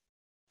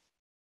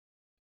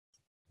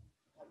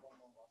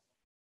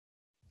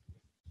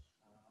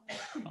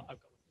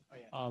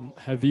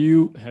 Have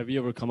you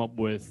ever come up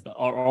with,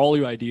 are all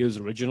your ideas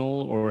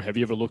original, or have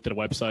you ever looked at a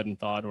website and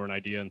thought, or an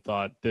idea and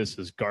thought, this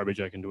is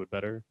garbage, I can do it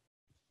better?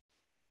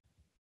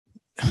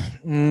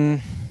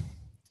 And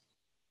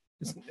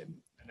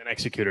then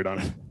executed on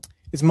it.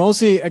 It's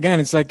mostly, again,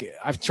 it's like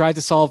I've tried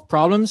to solve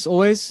problems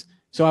always.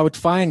 So I would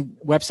find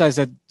websites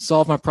that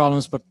solve my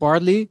problems, but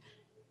partly,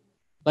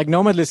 like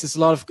Nomad List is a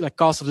lot of like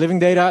cost of living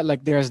data.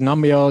 Like there's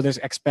Numbeo, there's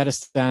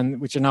Expetistan,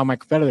 which are now my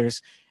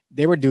competitors.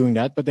 they were doing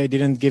that, but they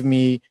didn't give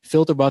me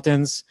filter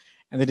buttons,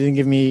 and they didn't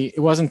give me, it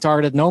wasn't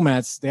targeted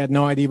nomads. They had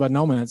no idea about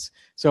nomads.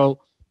 So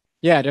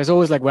yeah, there's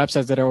always like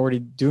websites that are already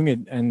doing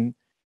it.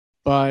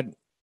 But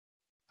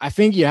I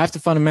think you have to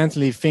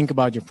fundamentally think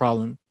about your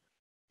problem.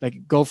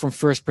 Like go from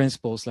first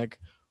principles, like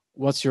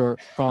what's your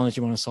problem that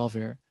you want to solve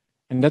here?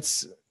 And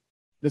that's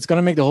going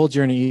to make the whole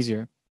journey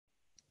easier.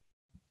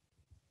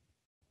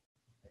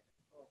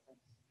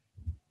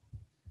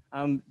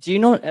 Do you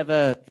not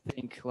ever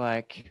think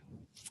like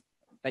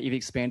that you've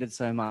expanded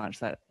so much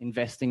that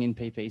investing in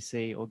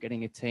PPC or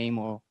getting a team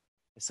or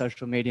a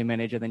social media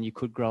manager, then you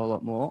could grow a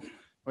lot more?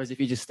 Whereas if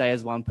you just stay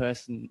as one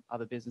person,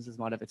 other businesses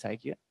might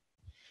overtake you?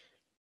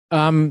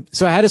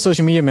 So I had a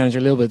social media manager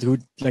a little bit who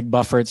like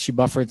she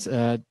buffered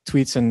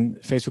tweets and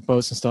Facebook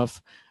posts and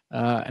stuff.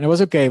 And it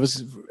was okay. It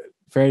was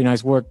very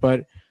nice work,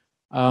 but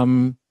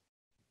I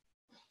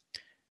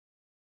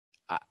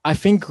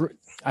think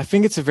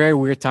it's a very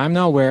weird time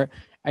now where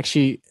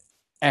actually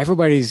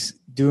everybody's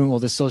doing all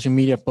this social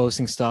media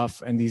posting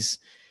stuff and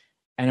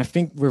I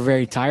think we're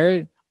very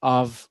tired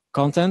of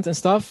content and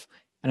stuff.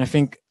 And I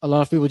think a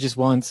lot of people just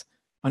want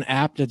an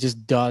app that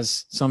just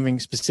does something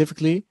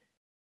specifically,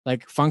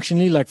 like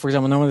functionally. Like for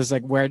example, no one is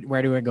like, where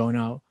do I go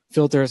now?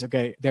 Filters,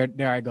 okay,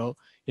 there I go,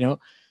 you know.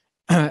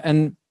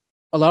 And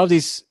a lot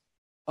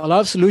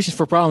of solutions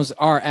for problems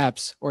are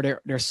apps or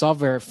they're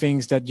software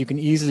things that you can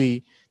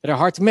that are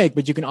hard to make,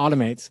 but you can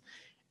automate.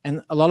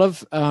 And a lot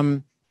of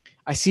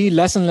I see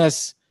less and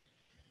less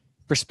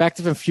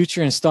perspective and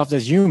future and stuff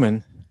that's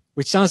human,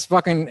 which sounds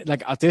fucking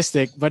like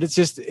autistic, but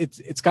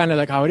it's kind of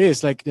like how it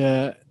is. Like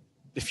the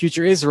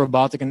future is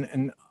robotic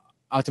and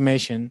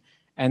automation.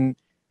 And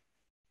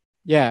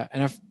yeah,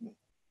 and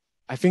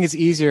I think it's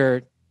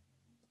easier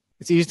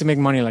to make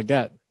money like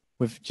that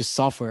with just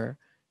software,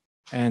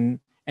 and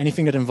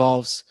anything that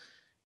involves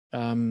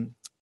a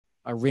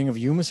ring of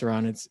humans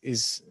around it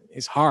is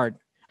hard.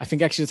 I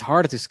think actually it's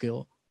harder to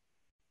scale,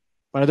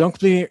 but I don't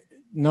completely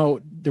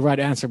know the right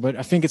answer, but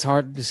I think it's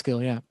hard to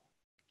scale. Yeah.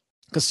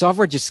 Because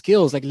software just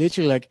scales, like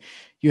literally, like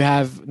I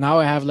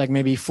have like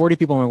maybe 40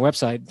 people on my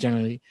website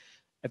generally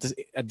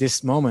at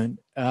this moment.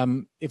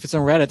 If it's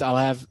on Reddit, I'll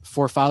have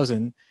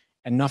 4,000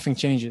 and nothing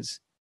changes,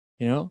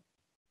 you know,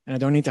 and I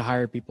don't need to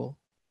hire people.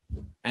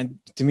 And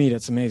to me,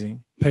 that's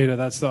amazing. Pieter,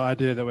 that's the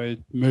idea that we're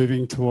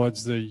moving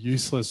towards the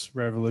useless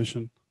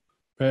revolution,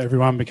 where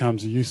everyone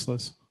becomes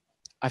useless.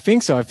 I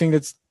think so. I think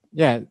that's,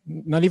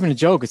 not even a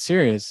joke. It's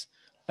serious.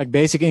 Like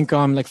basic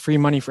income, like free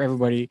money for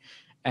everybody.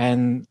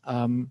 And,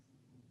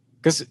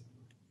 because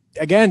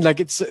again, like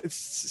it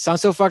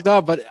sounds so fucked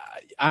up, but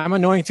I'm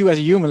annoying too as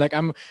a human. Like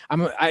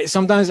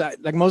sometimes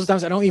like most of the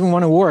times I don't even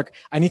want to work.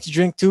 I need to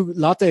drink 2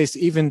 lattes to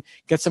even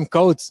get some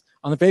codes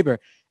on the paper.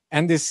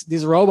 And this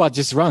robot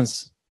just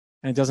runs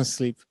and it doesn't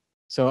sleep.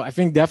 So I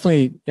think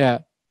definitely,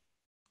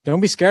 don't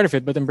be scared of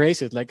it, but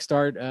embrace it. Like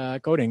start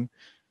coding.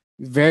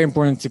 Very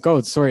important to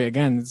code. Sorry,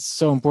 again, it's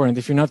so important.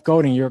 If you're not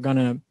coding, you're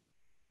gonna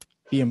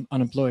be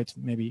unemployed.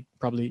 Maybe,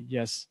 probably,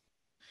 yes.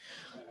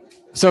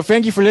 So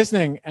thank you for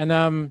listening,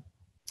 and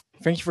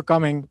thank you for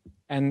coming.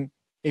 And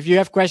if you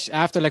have questions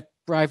after like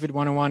private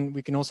one-on-one,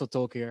 we can also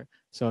talk here.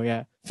 So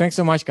yeah, thanks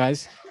so much,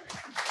 guys.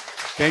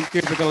 Thank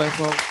you for the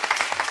level.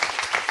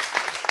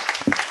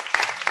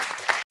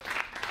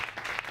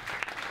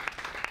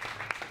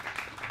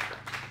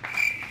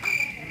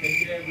 Thank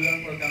you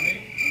everyone for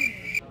coming.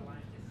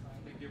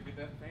 Thank you,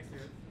 Pieter. Thanks,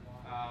 Pieter.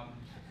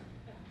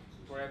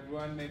 For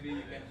everyone, maybe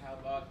you can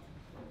help out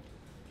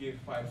give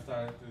 5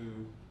 stars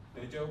to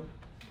Dojo.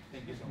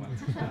 Thank you so much.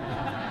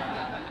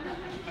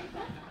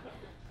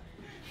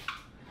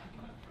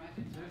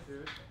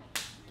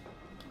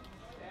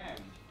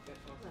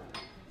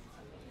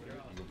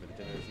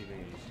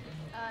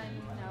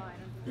 No, I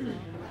don't think so.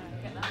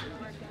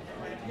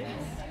 What are you doing?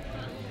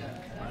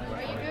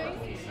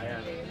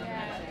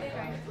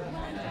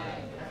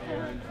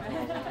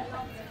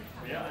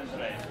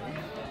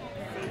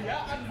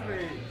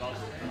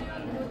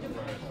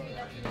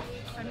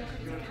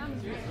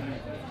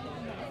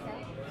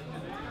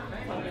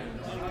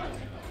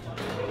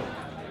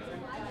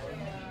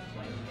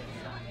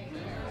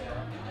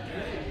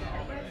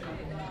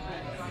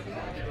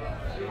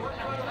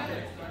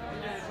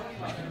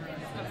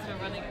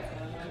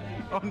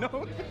 Oh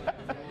no!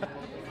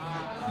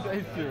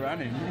 He's still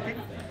running.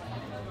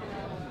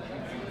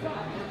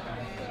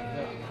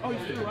 Oh,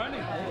 he's still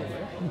running.